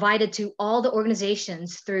were provided to all the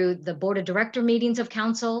organizations through the board of director meetings of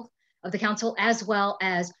the council, as well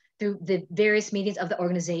as through the various meetings of the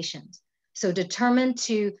organizations. So determined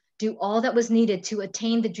to do all that was needed to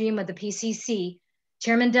attain the dream of the PCC,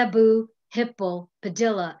 Chairman Dabu, Hipple,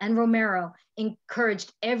 Padilla, and Romero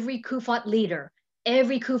encouraged every CUFOT leader,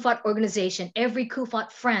 every CUFOT organization, every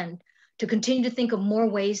CUFOT friend to continue to think of more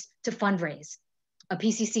ways to fundraise. A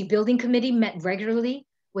PCC building committee met regularly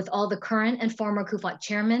with all the current and former CUFOT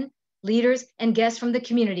chairmen, leaders, and guests from the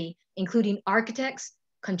community, including architects,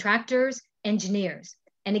 contractors, engineers.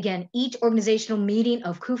 And again, each organizational meeting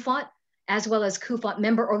of CUFOT, as well as CUFOT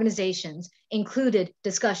member organizations, included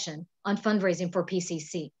discussion on fundraising for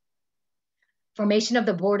PCC. Formation of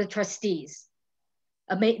the Board of Trustees.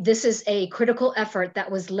 This is a critical effort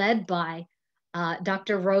that was led by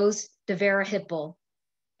Dr. Rose de Vera Hipple,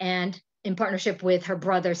 and in partnership with her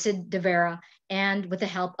brother, Sid de Vera, and with the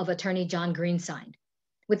help of attorney John Greenside,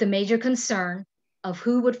 with a major concern of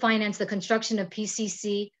who would finance the construction of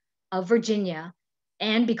PCC of Virginia.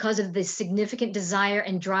 And because of the significant desire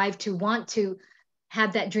and drive to want to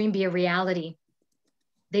have that dream be a reality,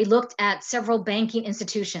 they looked at several banking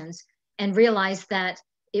institutions and realized that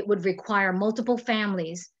it would require multiple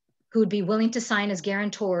families who would be willing to sign as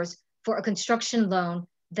guarantors for a construction loan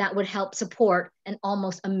that would help support an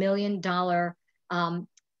almost $1 million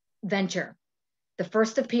venture. The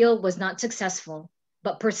first appeal was not successful,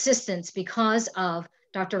 but persistence because of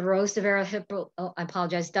Dr. Rose de Vera Hipple, oh, I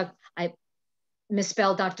apologize, I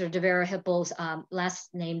misspelled Dr. de Vera Hipple's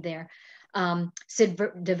last name there, Sid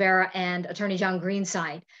de Vera and attorney John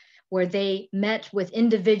Greenside, where they met with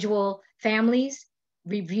individual families,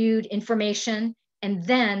 reviewed information, and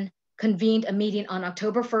then convened a meeting on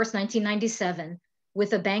October 1st, 1997,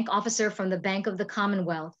 with a bank officer from the Bank of the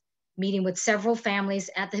Commonwealth, meeting with several families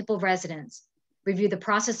at the Hipple residence, reviewed the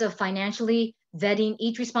process of financially vetting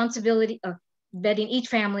each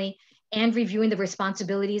family, and reviewing the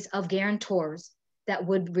responsibilities of guarantors that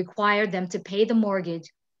would require them to pay the mortgage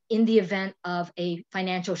in the event of a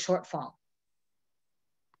financial shortfall.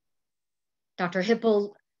 Dr.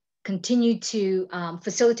 Hipple continued to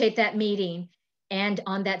facilitate that meeting, and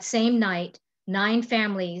on that same night, 9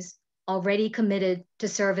 families already committed to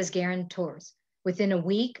serve as guarantors. Within a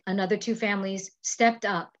week, another 2 families stepped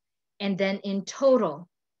up, and then in total,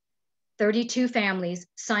 32 families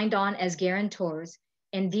signed on as guarantors,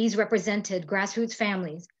 and these represented grassroots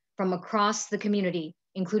families from across the community,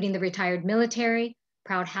 including the retired military,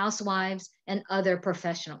 proud housewives, and other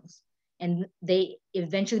professionals. And they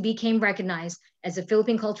eventually became recognized as the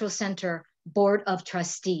Philippine Cultural Center Board of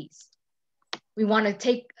Trustees. We want to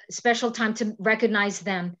take special time to recognize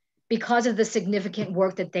them because of the significant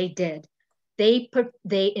work that they did. They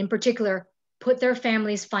in particular put their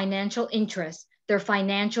families' financial interests, their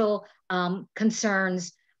financial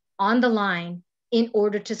concerns on the line in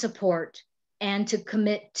order to support and to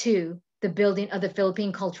commit to the building of the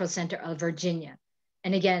Philippine Cultural Center of Virginia.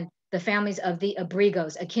 And again, the families of the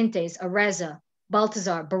Abrigos, Aquintes, Areza,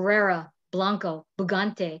 Baltazar, Barrera, Blanco,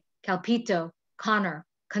 Bugante, Calpito, Connor,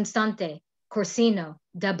 Constante, Corsino,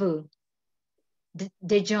 Dabu,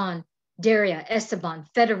 Dejon, Daria, Esteban,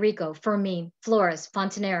 Federico, Fermin, Flores,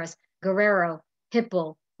 Fontaneras, Guerrero,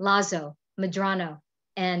 Hipple, Lazo, Medrano,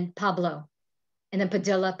 and Pablo. And then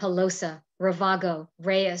Padilla, Pelosa, Ravago,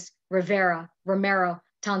 Reyes, Rivera, Romero,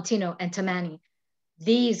 Tolentino, and Tamani.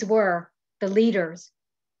 These were the leaders,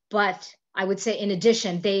 but I would say, in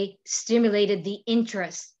addition, they stimulated the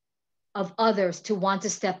interest of others to want to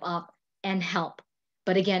step up and help.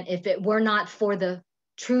 But again, if it were not for the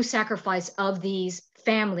true sacrifice of these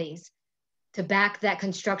families to back that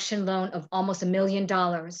construction loan of almost $1 million,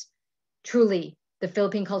 truly the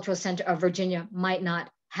Philippine Cultural Center of Virginia might not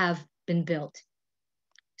have been built.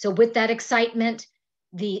 So with that excitement,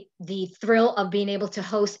 the thrill of being able to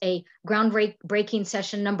host a groundbreaking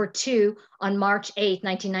session number 2 on March 8th,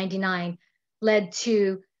 1999, led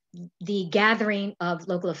to the gathering of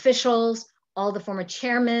local officials, all the former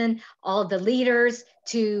chairmen, all the leaders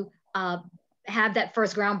to have that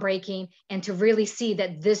first groundbreaking and to really see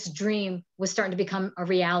that this dream was starting to become a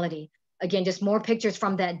reality. Again, just more pictures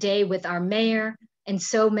from that day with our mayor and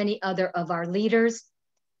so many other of our leaders.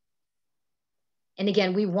 And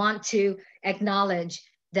again, we want to acknowledge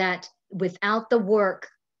that without the work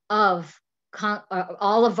of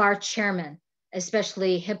all of our chairmen,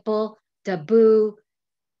 especially Hipple, Dabu,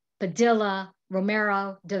 Padilla,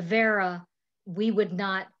 Romero, De Vera, we would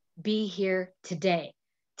not be here today.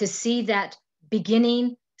 To see that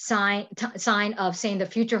beginning sign of saying the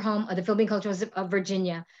future home of the Philippine culture of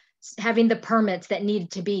Virginia, having the permits that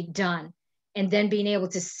needed to be done, and then being able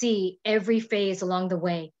to see every phase along the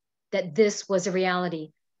way that this was a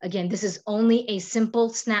reality. Again, this is only a simple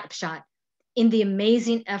snapshot in the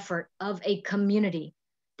amazing effort of a community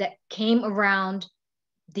that came around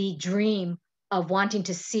the dream of wanting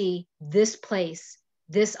to see this place,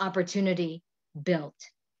 this opportunity built.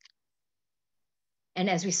 And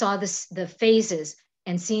as we saw the phases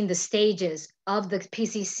and seeing the stages of the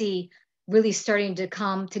PCC really starting to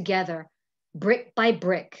come together, brick by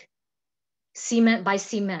brick, cement by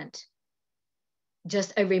cement,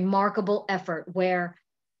 just a remarkable effort where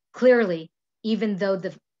clearly, even though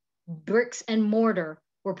the bricks and mortar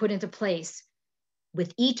were put into place,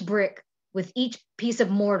 with each brick, with each piece of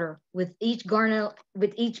mortar, with each garnet,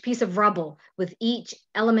 with each piece of rubble, with each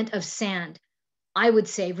element of sand, I would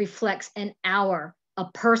say reflects an hour, a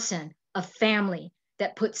person, a family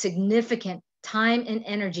that put significant time and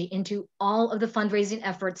energy into all of the fundraising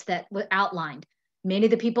efforts that were outlined. Many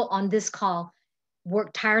of the people on this call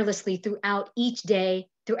worked tirelessly throughout each day,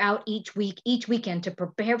 throughout each week, each weekend to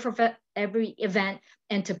prepare for every event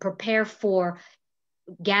and to prepare for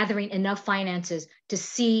gathering enough finances to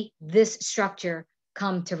see this structure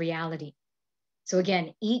come to reality. So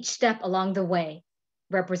again, each step along the way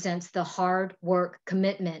represents the hard work,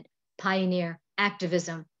 commitment, pioneer,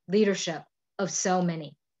 activism, leadership of so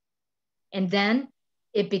many. And then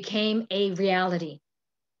it became a reality.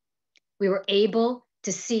 We were able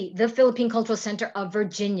to see the Philippine Cultural Center of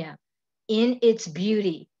Virginia in its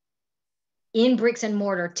beauty, in bricks and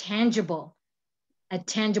mortar, tangible, a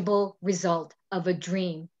tangible result of a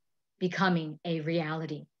dream becoming a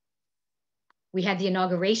reality. We had the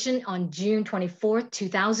inauguration on June 24th,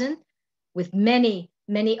 2000, with many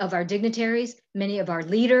of our dignitaries, many of our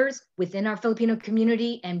leaders within our Filipino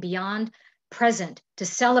community and beyond present to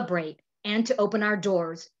celebrate and to open our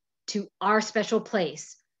doors to our special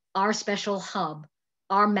place, our special hub,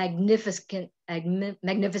 our magnificent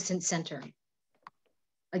center.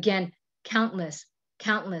 Again, countless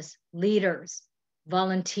leaders,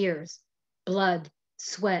 volunteers, blood,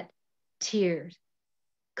 sweat, tears,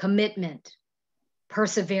 commitment,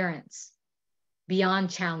 perseverance, beyond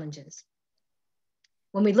challenges.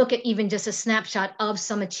 When we look at even just a snapshot of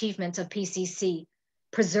some achievements of PCC,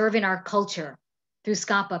 preserving our culture through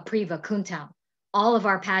Scapa, Priva, Kuntao, all of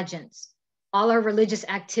our pageants, all our religious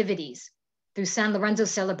activities through San Lorenzo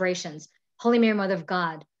celebrations, Holy Mary, Mother of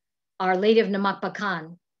God, Our Lady of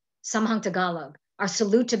Namakbakan, Samhang Tagalog, our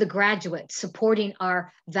salute to the graduates, supporting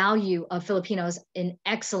our value of Filipinos in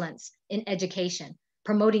excellence in education,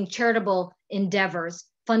 promoting charitable endeavors,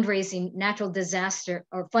 fundraising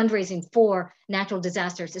for natural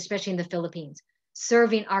disasters, especially in the Philippines,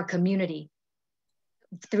 serving our community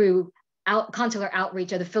through consular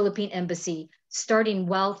outreach of the Philippine Embassy, starting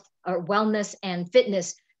wellness and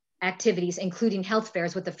fitness activities, including health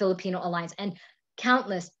fairs with the Filipino Alliance, and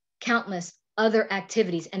countless other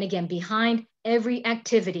activities. And again, behind every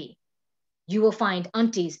activity, you will find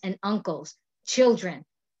aunties and uncles, children,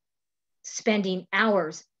 spending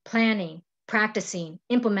hours planning, practicing,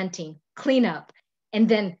 implementing, cleanup, and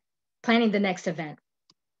then planning the next event.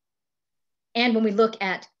 And when we look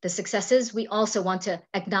at the successes, we also want to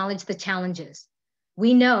acknowledge the challenges.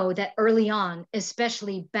 We know that early on,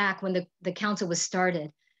 especially back when the council was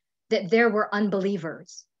started, that there were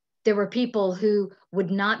unbelievers. There were people who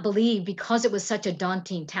would not believe because it was such a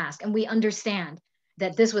daunting task. And we understand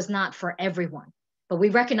that this was not for everyone, but we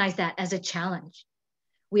recognize that as a challenge.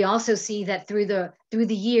 We also see that through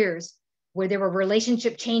the years, where there were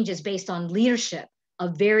relationship changes based on leadership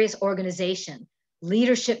of various organizations,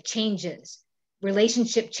 leadership changes,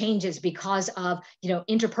 relationship changes because of,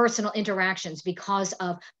 interpersonal interactions, because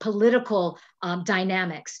of political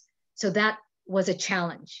dynamics. So that was a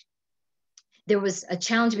challenge. There was a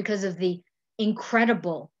challenge because of the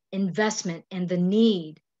incredible investment and the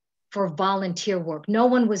need for volunteer work. No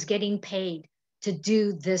one was getting paid to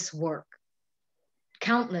do this work.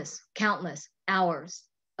 Countless hours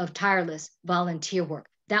of tireless volunteer work.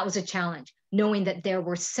 That was a challenge, knowing that there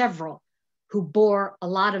were several who bore a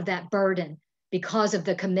lot of that burden because of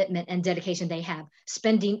the commitment and dedication they have,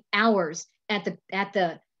 spending hours at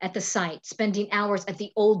the site, spending hours at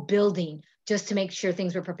the old building just to make sure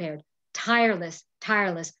things were prepared. Tireless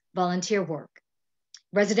volunteer work.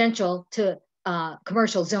 Residential to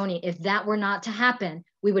commercial zoning. If that were not to happen,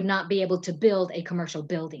 we would not be able to build a commercial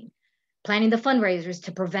building. Planning the fundraisers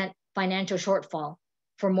to prevent financial shortfall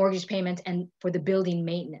for mortgage payments and for the building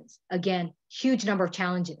maintenance. Again, huge number of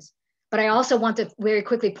challenges. But I also want to very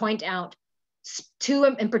quickly point out two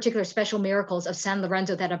in particular special miracles of San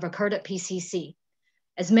Lorenzo that have occurred at PCC.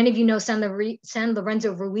 As many of you know, San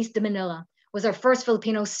Lorenzo Ruiz de Manila was our first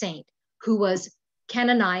Filipino saint who was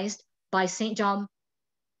canonized by St. John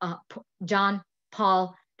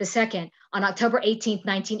Paul II on October 18th,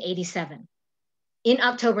 1987. In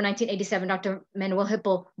October 1987, Dr. Manuel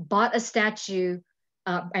Hippel bought a statue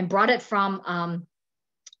and brought it from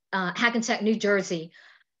Hackensack, New Jersey,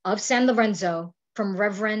 of San Lorenzo from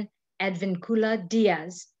Reverend Advincula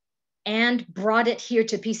Diaz, and brought it here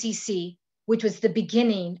to PCC, which was the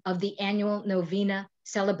beginning of the annual novena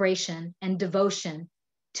celebration and devotion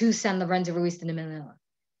to San Lorenzo Ruiz de Manila.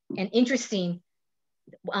 And interesting,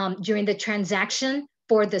 during the transaction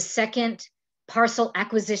for the second parcel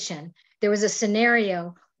acquisition, there was a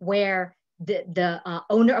scenario where the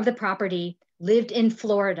owner of the property lived in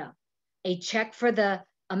Florida. A check for the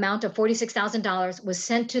amount of $46,000 was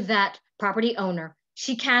sent to that property owner.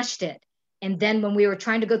 She cashed it. And then when we were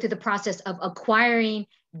trying to go through the process of acquiring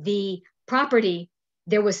the property,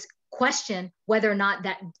 there was question whether or not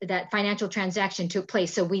that financial transaction took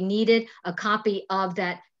place. So we needed a copy of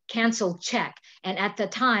that canceled check. And at the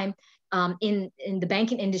time, in the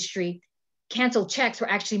banking industry, canceled checks were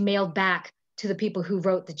actually mailed back to the people who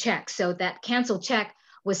wrote the check. So that canceled check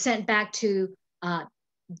was sent back to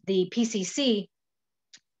the PCC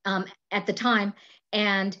at the time,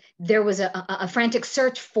 and there was a frantic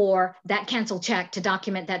search for that canceled check to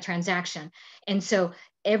document that transaction. And so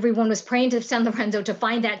everyone was praying to San Lorenzo to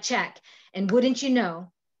find that check. And wouldn't you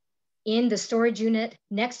know, in the storage unit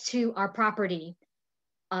next to our property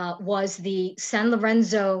was the San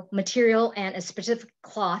Lorenzo material and a specific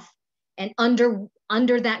cloth. And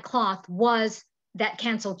under that cloth was that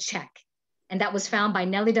canceled check. And that was found by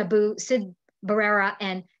Nelly Dabu, Sid Barrera,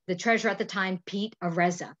 and the treasurer at the time, Pete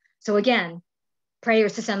Areza. So again,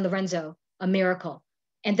 prayers to San Lorenzo, a miracle.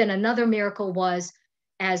 And then another miracle was,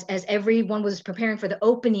 as everyone was preparing for the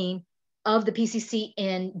opening of the PCC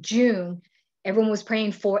in June, everyone was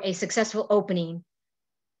praying for a successful opening.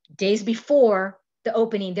 Days before the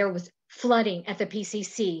opening, there was flooding at the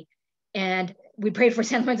PCC. And we prayed for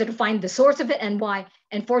San Lorenzo to find the source of it and why.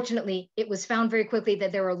 And fortunately, it was found very quickly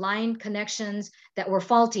that there were line connections that were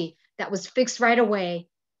faulty. That was fixed right away.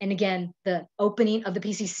 And again, the opening of the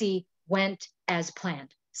PCC went as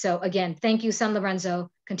planned. So again, thank you, San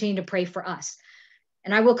Lorenzo. Continue to pray for us.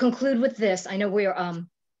 And I will conclude with this. I know we're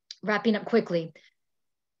wrapping up quickly.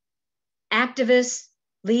 Activists,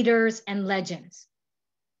 leaders, and legends.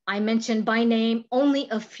 I mentioned by name only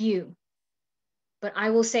a few, but I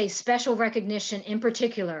will say special recognition in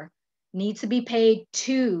particular needs to be paid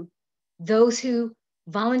to those who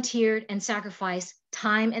volunteered and sacrificed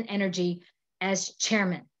time and energy as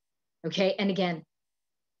chairman. Okay, and again,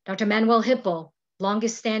 Dr. Manuel Hippel,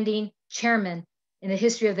 longest standing chairman in the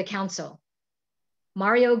history of the council.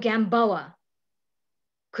 Mario Gamboa,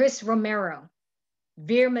 Chris Romero,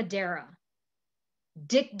 Veer Madera,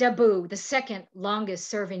 Dick Dabu, the second longest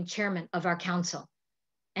serving chairman of our council,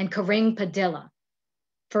 and Corinne Padilla,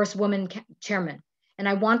 first woman chairman. And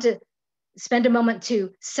I want to spend a moment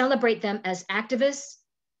to celebrate them as activists,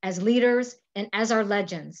 as leaders, and as our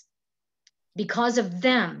legends. Because of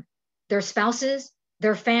them, their spouses,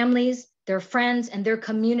 their families, their friends, and their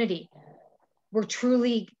community were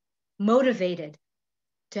truly motivated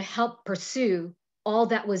to help pursue all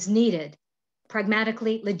that was needed,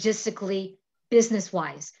 pragmatically, logistically,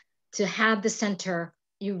 business-wise, to have the center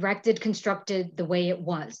erected, constructed the way it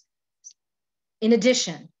was. In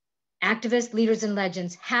addition, activists, leaders, and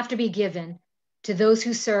legends have to be given to those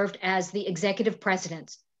who served as the executive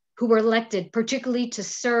presidents, who were elected particularly to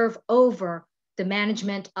serve over the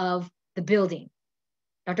management of the building.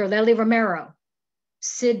 Dr. Lely Romero,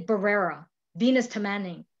 Sid Barrera, Venus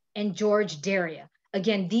Tamaning, and George Daria.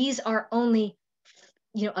 Again, these are only,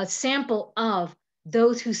 a sample of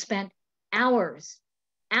those who spent hours,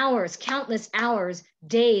 countless hours,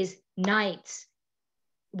 days, nights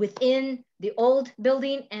within the old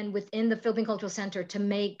building and within the Philippine Cultural Center to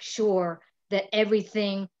make sure that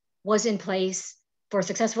everything was in place for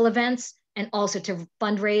successful events and also to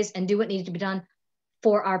fundraise and do what needed to be done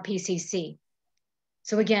for our PCC.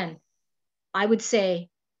 So again, I would say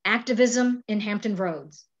activism in Hampton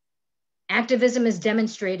Roads. Activism is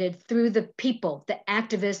demonstrated through the people, the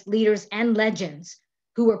activists, leaders, and legends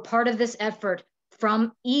who were part of this effort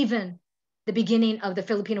from even the beginning of the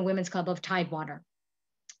Filipino Women's Club of Tidewater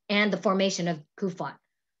and the formation of CUFOT.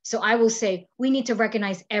 So I will say we need to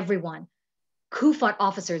recognize everyone, CUFOT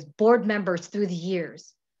officers, board members through the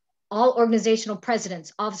years, all organizational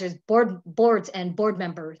presidents, officers, boards and board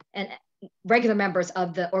members, and regular members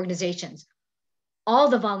of the organizations, all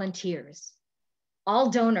the volunteers, all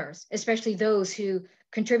donors, especially those who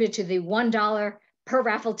contribute to the $1 per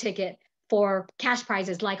raffle ticket for cash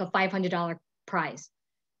prizes like a $500 prize,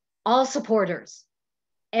 all supporters,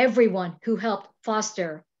 everyone who helped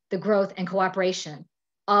foster the growth and cooperation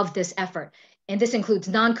of this effort. And this includes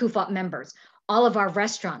non-CUFOT members, all of our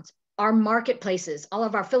restaurants, our marketplaces, all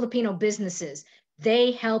of our Filipino businesses.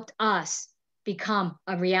 They helped us become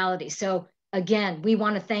a reality. So again, we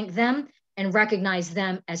want to thank them and recognize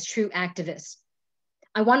them as true activists.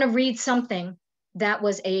 I want to read something that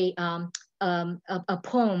was a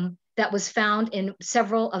poem that was found in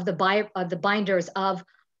several of the binders of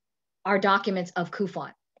our documents of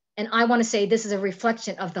CUFOT. And I want to say this is a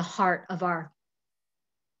reflection of the heart of our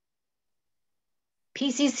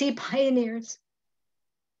PCC pioneers.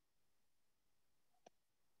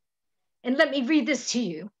 And let me read this to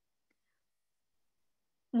you.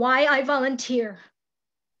 Why I volunteer.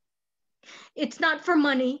 It's not for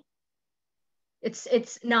money.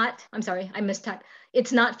 It's not, I'm sorry, I mistyped.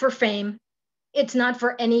 It's not for fame. It's not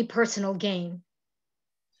for any personal gain.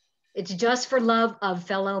 It's just for love of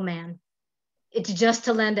fellow man. It's just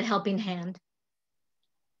to lend a helping hand.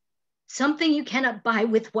 Something you cannot buy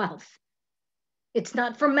with wealth. It's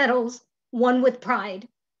not for medals won with pride.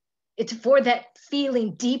 It's for that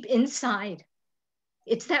feeling deep inside.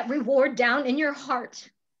 It's that reward down in your heart.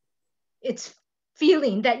 It's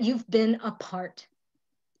feeling that you've been a part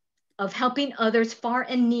of helping others far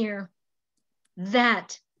and near.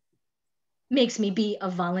 That makes me be a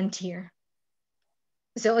volunteer.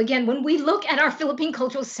 So again, when we look at our Philippine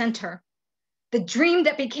Cultural Center, the dream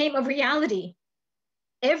that became a reality,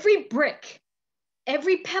 every brick,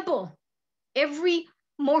 every pebble, every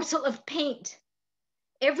morsel of paint,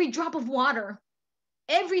 every drop of water,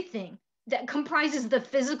 everything that comprises the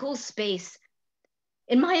physical space,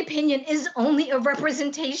 in my opinion, is only a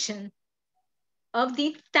representation of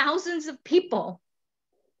the thousands of people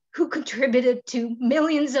who contributed to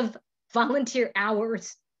millions of volunteer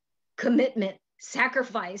hours, commitment,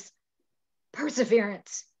 sacrifice,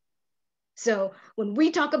 perseverance. So when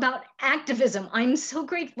we talk about activism, I'm so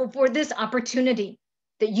grateful for this opportunity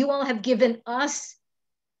that you all have given us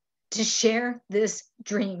to share this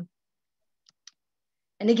dream.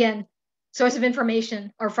 And again, source of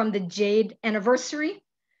information are from the Jade Anniversary,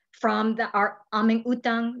 from our Aming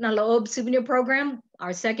Utang na Loob souvenir program,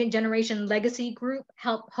 our second generation legacy group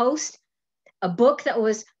helped host, a book that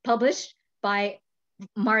was published by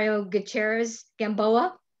Mario Gutierrez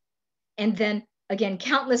Gamboa, and then again,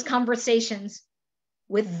 countless conversations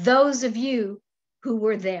with those of you who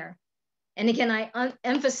were there. And again, I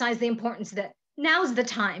emphasize the importance that now's the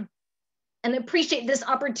time, and appreciate this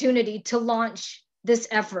opportunity to launch this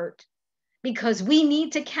effort, because we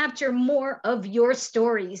need to capture more of your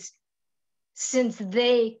stories since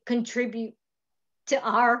they contribute to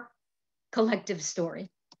our collective story.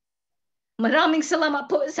 Maraming salamat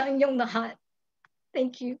po sa inyong lahat.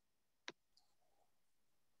 Thank you.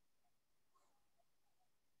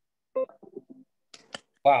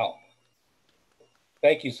 Wow.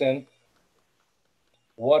 Thank you, Sin.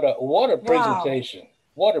 What a presentation. Wow.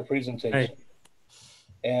 What a presentation. Right.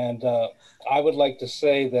 And I would like to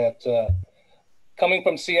say that coming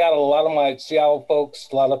from Seattle, a lot of my Seattle folks,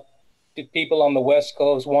 a lot of people on the West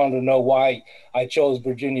Coast wanted to know why I chose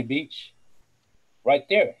Virginia Beach. Right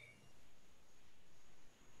there.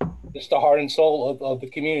 It's the heart and soul of the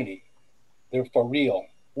community. They're for real.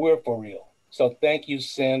 We're for real. So thank you,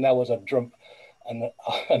 Sin. That was an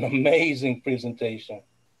amazing presentation.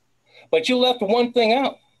 But you left one thing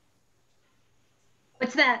out.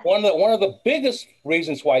 What's that? One of the biggest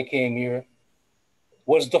reasons why I came here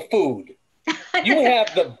was the food. You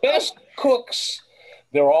have the best cooks,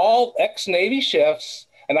 They're all ex-Navy chefs.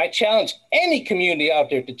 And I challenge any community out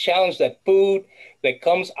there to challenge that food that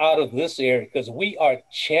comes out of this area, because we are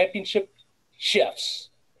championship chefs.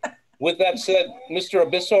 With that said, Mr.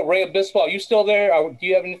 Obispo, Ray Obispo, are you still there? Or do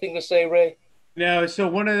you have anything to say, Ray? No, so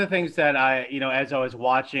one of the things that I, as I was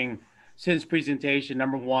watching Cin's presentation,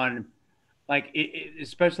 number one, like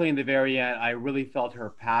especially in the very end, I really felt her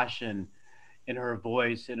passion in her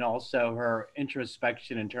voice and also her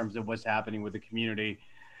introspection in terms of what's happening with the community,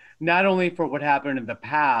 not only for what happened in the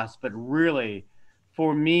past, but really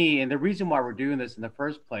for me. And the reason why we're doing this in the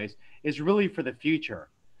first place is really for the future.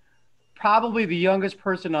 Probably the youngest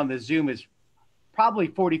person on the Zoom is probably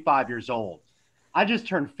 45 years old. I just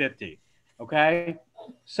turned 50. Okay.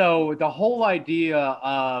 So the whole idea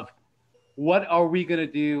of what are we going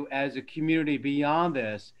to do as a community beyond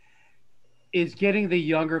this is getting the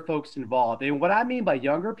younger folks involved. And what I mean by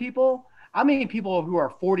younger people, I mean people who are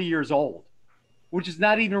 40 years old, which is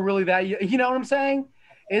not even really that, you know what I'm saying?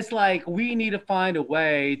 It's like we need to find a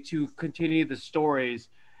way to continue the stories,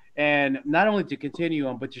 and not only to continue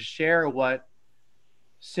them, but to share what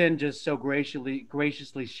Cin just so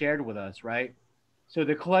graciously shared with us, right? So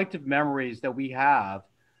the collective memories that we have,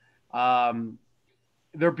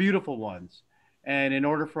 they're beautiful ones. And in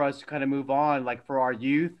order for us to kind of move on, like for our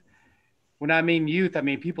youth, when I mean youth, I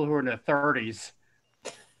mean people who are in their 30s,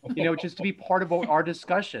 just to be part of our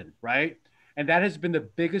discussion, right? And that has been the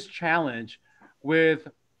biggest challenge with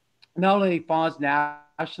not only FANHS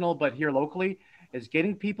National, but here locally, is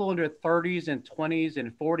getting people in their 30s and 20s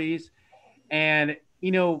and 40s. And,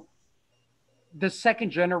 the second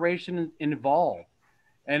generation involved.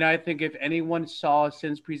 And I think if anyone saw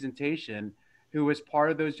Cin's presentation, who was part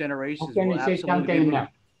of those generations, will absolutely be.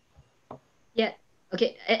 Yeah.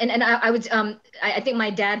 Okay. And I would I think my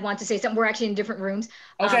dad wants to say something. We're actually in different rooms.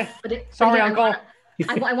 Okay. Sorry, Uncle.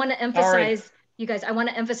 I want to emphasize, you guys. I want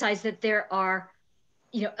to emphasize that there are,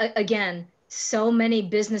 again, so many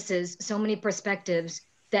businesses, so many perspectives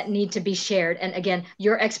that need to be shared. And again,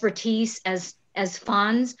 your expertise as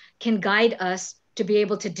FANHS can guide us to be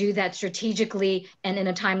able to do that strategically and in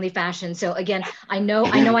a timely fashion. So again, I know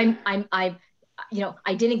I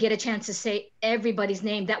didn't get a chance to say everybody's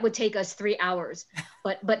name. That would take us 3 hours.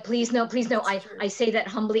 But please know, I say that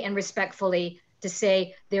humbly and respectfully to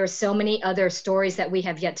say there are so many other stories that we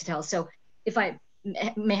have yet to tell. So if I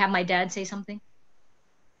may have my dad say something.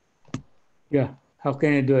 Yeah, how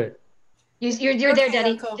can I do it? You're there,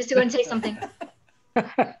 Daddy. Uncle. Just go ahead and say something.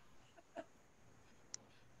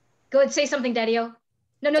 Go ahead, say something, Daddy-o.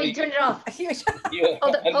 No, you turned it off.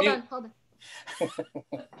 Hold on.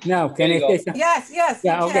 Now, can I say something? Yes.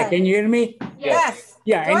 Yeah, okay. Can you hear me? Yes.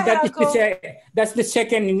 Yeah, and that's the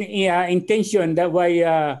second intention that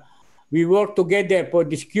why we work together for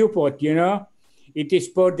this QPOT, It is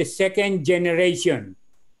for the second generation.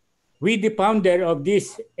 We, the founder of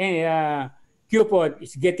this QPOT,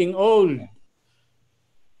 is getting old.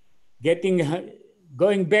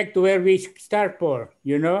 Going back to where we start for,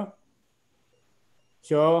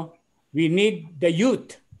 So we need the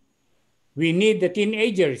youth. We need the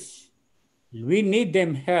teenagers. We need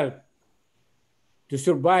them help to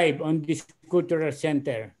survive on this cultural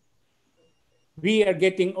center. We are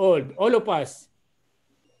getting old, all of us.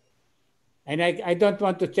 And I don't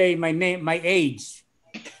want to say my name, my age.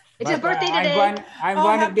 It's his birthday today. I'm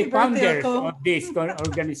one of the founders of this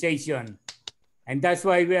organization. And that's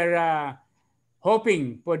why we're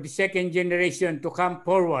hoping for the second generation to come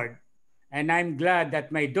forward. And I'm glad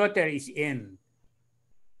that my daughter is in.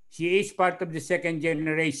 She is part of the second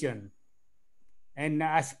generation. And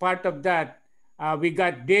as part of that, we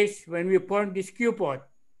got this when we formed this QPOT.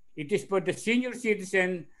 It is for the senior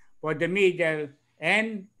citizen, for the middle,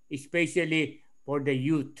 and especially for the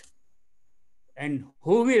youth. And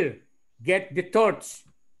who will get the torch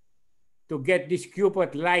to get this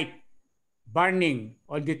QPOT light burning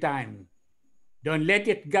all the time? Don't let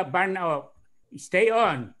it burn out. Stay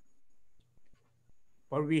on.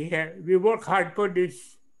 For we work hard for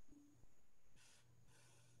this.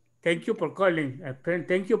 Thank you for calling.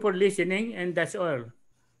 Thank you for listening, and that's all.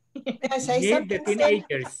 May I say We need the something,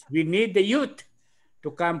 teenagers. We need the youth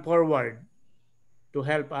to come forward to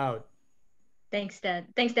help out. Thanks, Dad.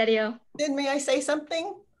 Thanks, Daddy-o. Then may I say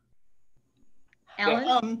something?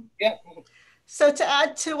 Alan? Yeah. So to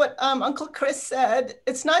add to what Uncle Chris said,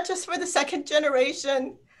 it's not just for the second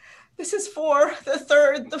generation. This is for the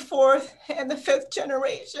third, the fourth, and the fifth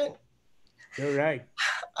generation. You're right.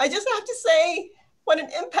 I just have to say what an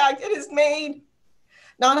impact it has made,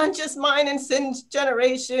 not on just mine and Cin's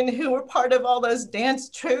generation who were part of all those dance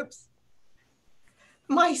troupes.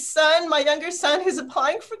 My son, my younger son, who's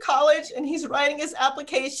applying for college and he's writing his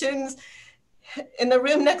applications in the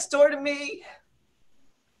room next door to me.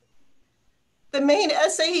 The main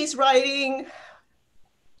essay he's writing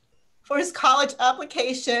for his college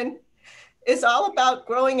application is all about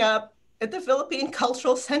growing up at the Philippine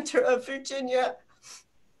Cultural Center of Virginia.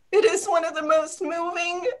 It is one of the most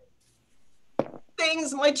moving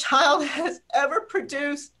things my child has ever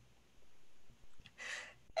produced.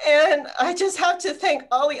 And I just have to thank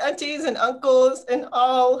all the aunties and uncles and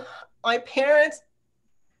all my parents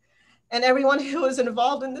and everyone who was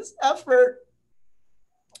involved in this effort,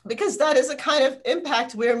 because that is the kind of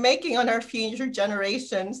impact we're making on our future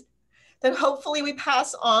generations. That hopefully we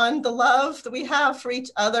pass on the love that we have for each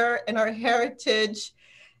other and our heritage,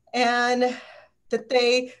 and that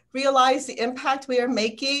they realize the impact we are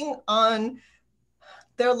making on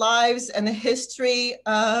their lives and the history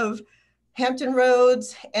of Hampton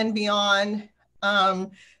Roads and beyond.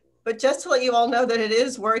 But just to let you all know that it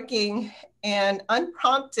is working, and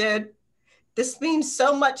unprompted, this means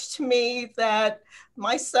so much to me that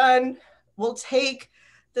my son will take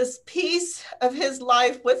this piece of his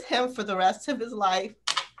life with him for the rest of his life.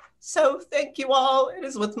 So thank you all. It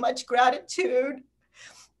is with much gratitude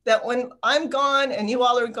that when I'm gone and you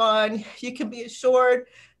all are gone, you can be assured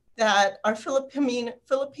that our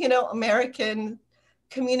Filipino American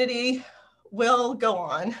community will go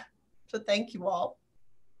on. So thank you all.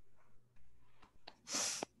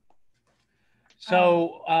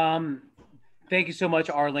 So thank you so much,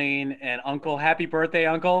 Arlene and Uncle. Happy birthday,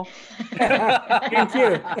 Uncle. Thank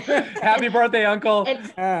you. Happy birthday, Uncle.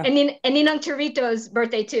 And Ninang Chorito's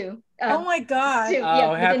birthday too. Oh my God. Too. Oh,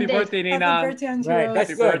 Yeah, happy within days. birthday, Nina. Happy birthday, Auntie Right, Rose. that's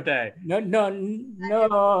Happy good. birthday.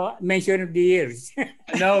 No mention of the years.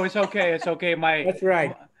 No, it's okay. It's okay. That's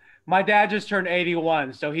right. My dad just turned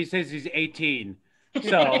 81, so he says he's 18.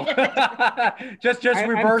 So just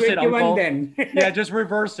reverse it, I'm 21 Uncle. then. Yeah, just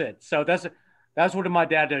reverse it. So that's what my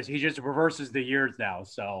dad does. He just reverses the years now.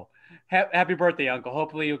 So happy birthday, Uncle.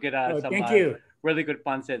 Hopefully you'll get some thank you. really good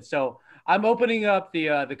fun sets. So I'm opening up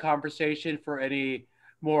the conversation for any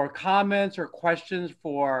more comments or questions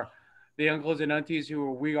for the uncles and aunties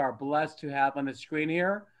who we are blessed to have on the screen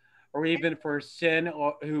here, or even for Sin,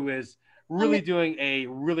 who is really doing a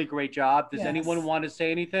really great job. Does anyone want to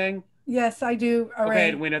say anything? Yes, I do. All Okay,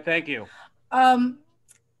 right. Edwina, thank you.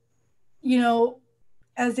 You know,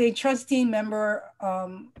 as a trustee member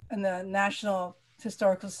in the National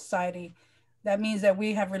Historical Society, that means that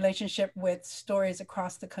we have relationship with stories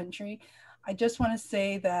across the country. I just want to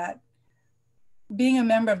say that being a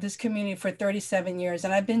member of this community for 37 years,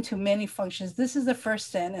 and I've been to many functions, this is the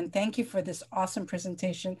first Sin, and thank you for this awesome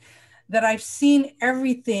presentation, that I've seen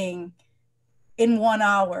everything in 1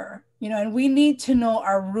 hour, you know, and we need to know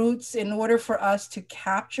our roots in order for us to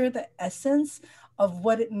capture the essence of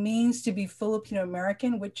what it means to be Filipino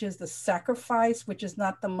American, which is the sacrifice, which is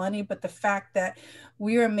not the money, but the fact that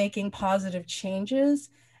we are making positive changes.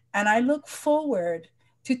 And I look forward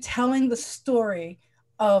to telling the story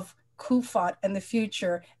of Kufat and the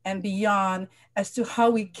future and beyond as to how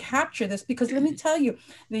we capture this, because let me tell you,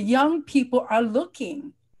 the young people are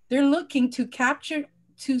looking, they're looking to capture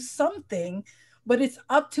to something, but it's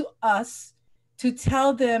up to us to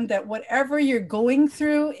tell them that whatever you're going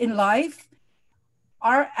through in life,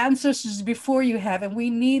 our ancestors before you have, and we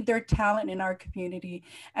need their talent in our community.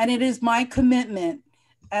 And it is my commitment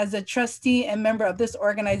as a trustee and member of this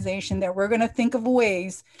organization that we're going to think of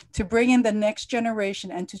ways to bring in the next generation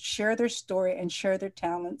and to share their story and share their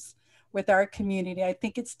talents with our community. I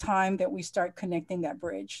think it's time that we start connecting that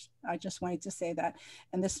bridge. I just wanted to say that.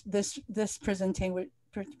 And this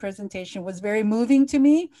presentation was very moving to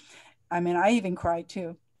me. I mean, I even cried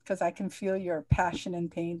too, because I can feel your passion and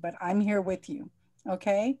pain, but I'm here with you.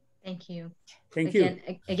 Okay. Thank you. Thank you.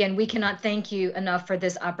 Again, we cannot thank you enough for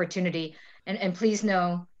this opportunity. And please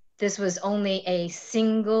know, this was only a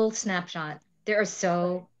single snapshot. There are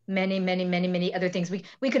so many other things.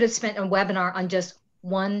 We could have spent a webinar on just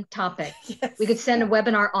one topic. Yes. We could send a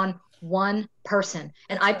webinar on one person.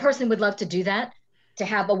 And I personally would love to do that, to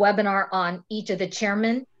have a webinar on each of the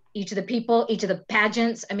chairmen, each of the people, each of the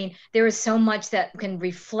pageants. I mean, there is so much that can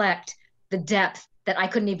reflect the depth that I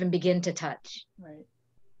couldn't even begin to touch. Right.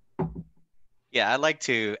 Yeah, I'd like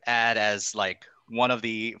to add, as like one of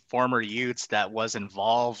the former youths that was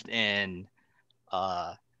involved in,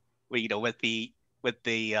 with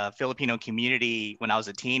the Filipino community when I was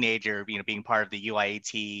a teenager, being part of the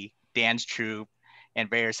UIAT dance troupe and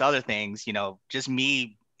various other things, just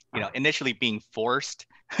me, initially being forced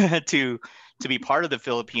to be part of the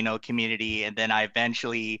Filipino community. And then I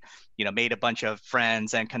eventually, made a bunch of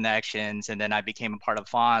friends and connections, and then I became a part of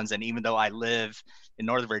FANHS. And even though I live in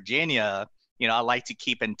Northern Virginia, I like to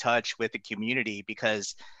keep in touch with the community,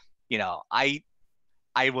 because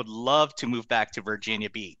I would love to move back to Virginia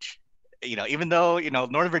Beach. Even though,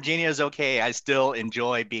 Northern Virginia is okay, I still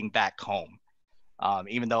enjoy being back home.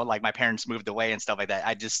 Even though like my parents moved away and stuff like that,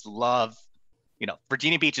 I just love,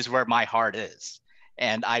 Virginia Beach is where my heart is.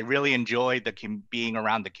 And I really enjoyed being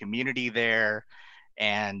around the community there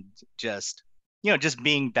and just, just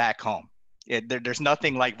being back home. There's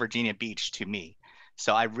nothing like Virginia Beach to me.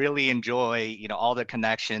 So I really enjoy, all the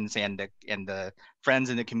connections and the friends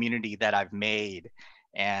in the community that I've made.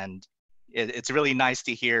 And it's really nice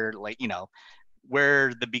to hear, like,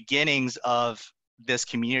 where the beginnings of this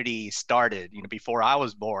community started, before I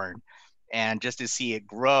was born, and just to see it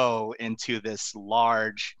grow into this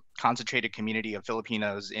large concentrated community of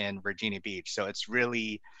Filipinos in Virginia Beach. So it's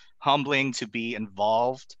really humbling to be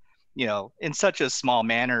involved, in such a small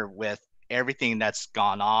manner with everything that's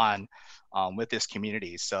gone on with this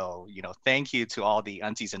community. So, thank you to all the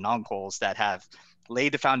aunties and uncles that have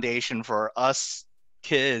laid the foundation for us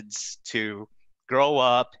kids to grow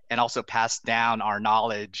up and also pass down our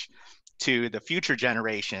knowledge to the future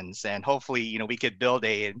generations. And hopefully, we could build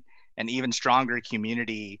an even stronger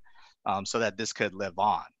community so that this could live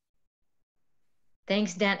on.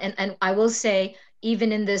 Thanks, Dan. And I will say,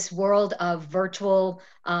 even in this world of virtual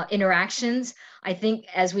interactions, I think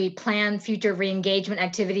as we plan future re-engagement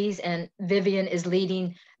activities, and Vivian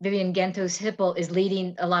Gentos Hippel is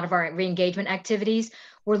leading a lot of our re-engagement activities,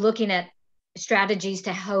 we're looking at strategies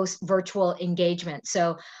to host virtual engagement.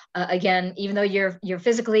 So again, even though you're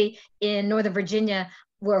physically in Northern Virginia,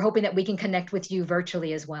 we're hoping that we can connect with you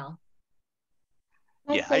virtually as well.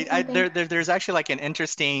 Yeah, there's actually like an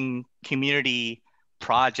interesting community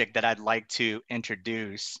project that I'd like to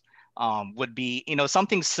introduce. Would be,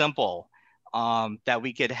 something simple that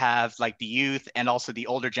we could have like the youth and also the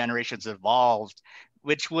older generations involved,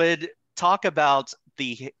 which would talk about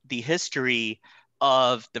the history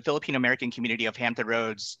of the Filipino American community of Hampton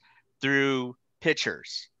Roads through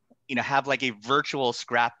pictures. Have like a virtual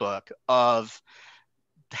scrapbook of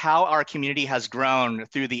how our community has grown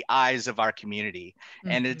through the eyes of our community.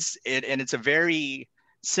 And it's a very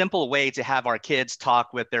simple way to have our kids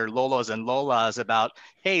talk with their lolos and lolas about,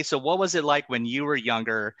 hey, so what was it like when you were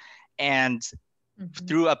younger? And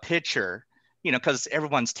through a picture, because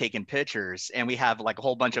everyone's taking pictures and we have like a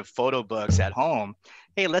whole bunch of photo books at home.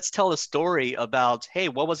 Hey, let's tell a story about, hey,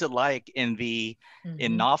 what was it like in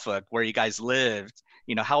Norfolk where you guys lived?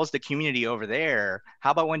 How was the community over there?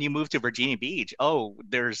 How about when you moved to Virginia Beach? Oh,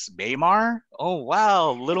 there's Baymar. Oh,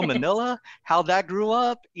 wow. Little Manila, how that grew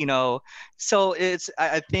up, So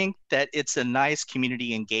I think that it's a nice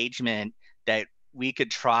community engagement that we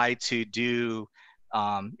could try to do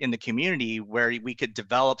in the community, where we could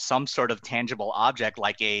develop some sort of tangible object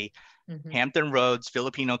like a Hampton Roads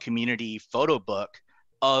Filipino community photo book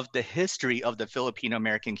of the history of the Filipino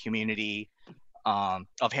American community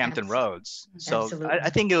of Hampton Roads. So I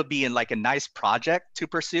think it would be like a nice project to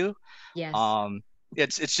pursue. Yes.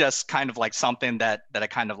 It's just kind of like something that I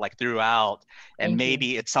kind of like threw out, and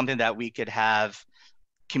maybe it's something that we could have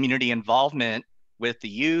community involvement with the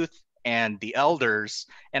youth and the elders,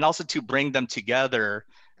 and also to bring them together,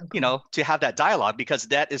 to have that dialogue, because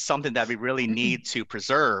that is something that we really need to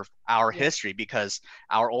preserve our history, because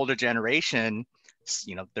our older generation,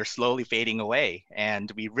 they're slowly fading away,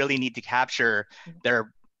 and we really need to capture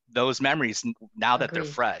those memories now that they're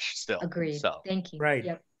fresh still. Agreed. So thank you. Right.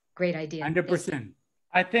 Yep. Great idea. 100%.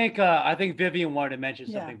 I think Vivian wanted to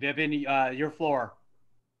mention something. Vivian, your floor.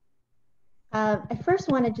 I first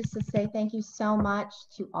wanted just to say thank you so much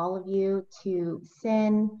to all of you, to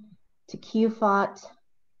SIN, to QFOT,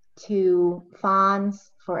 to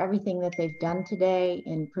FANHS for everything that they've done today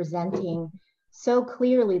in presenting so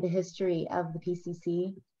clearly the history of the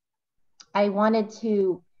PCC. I wanted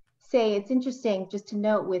to say it's interesting just to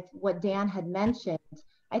note with what Dan had mentioned.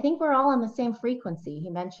 I think we're all on the same frequency. He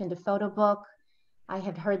mentioned a photo book. I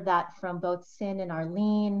had heard that from both SIN and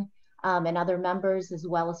Arlene and other members, as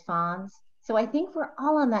well as FANHS. So I think we're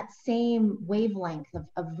all on that same wavelength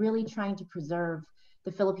of really trying to preserve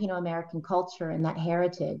the Filipino American culture and that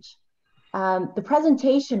heritage. The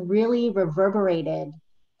presentation really reverberated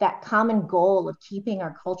that common goal of keeping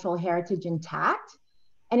our cultural heritage intact.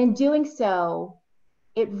 And in doing so,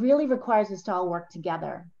 it really requires us to all work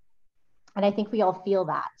together. And I think we all feel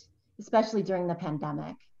that, especially during the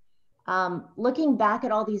pandemic. Looking back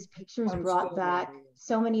at all these pictures brought back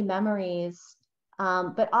so many memories,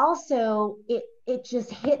 but also it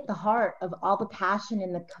just hit the heart of all the passion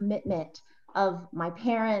and the commitment of my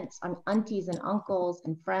parents, aunties and uncles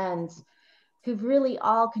and friends who've really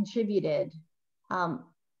all contributed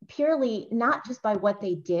purely not just by what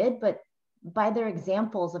they did, but by their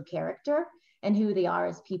examples of character and who they are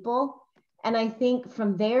as people. And I think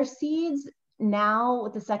from their seeds, now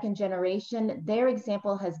with the second generation, their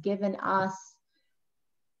example has given us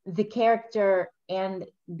the character and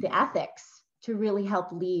the ethics to really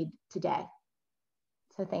help lead today.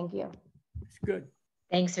 So thank you. It's good.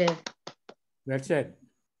 Thanks, Viv. That's it.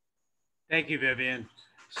 Thank you, Vivian.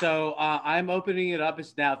 So I'm opening it up.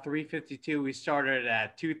 It's now 3:52. We started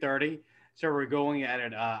at 2:30. So we're going at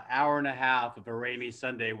an hour and a half of a rainy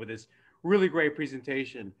Sunday with this really great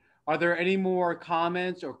presentation. Are there any more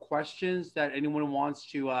comments or questions that anyone wants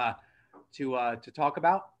to talk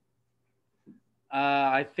about?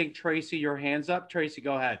 I think Tracy, your hand's up. Tracy,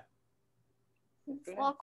 go ahead.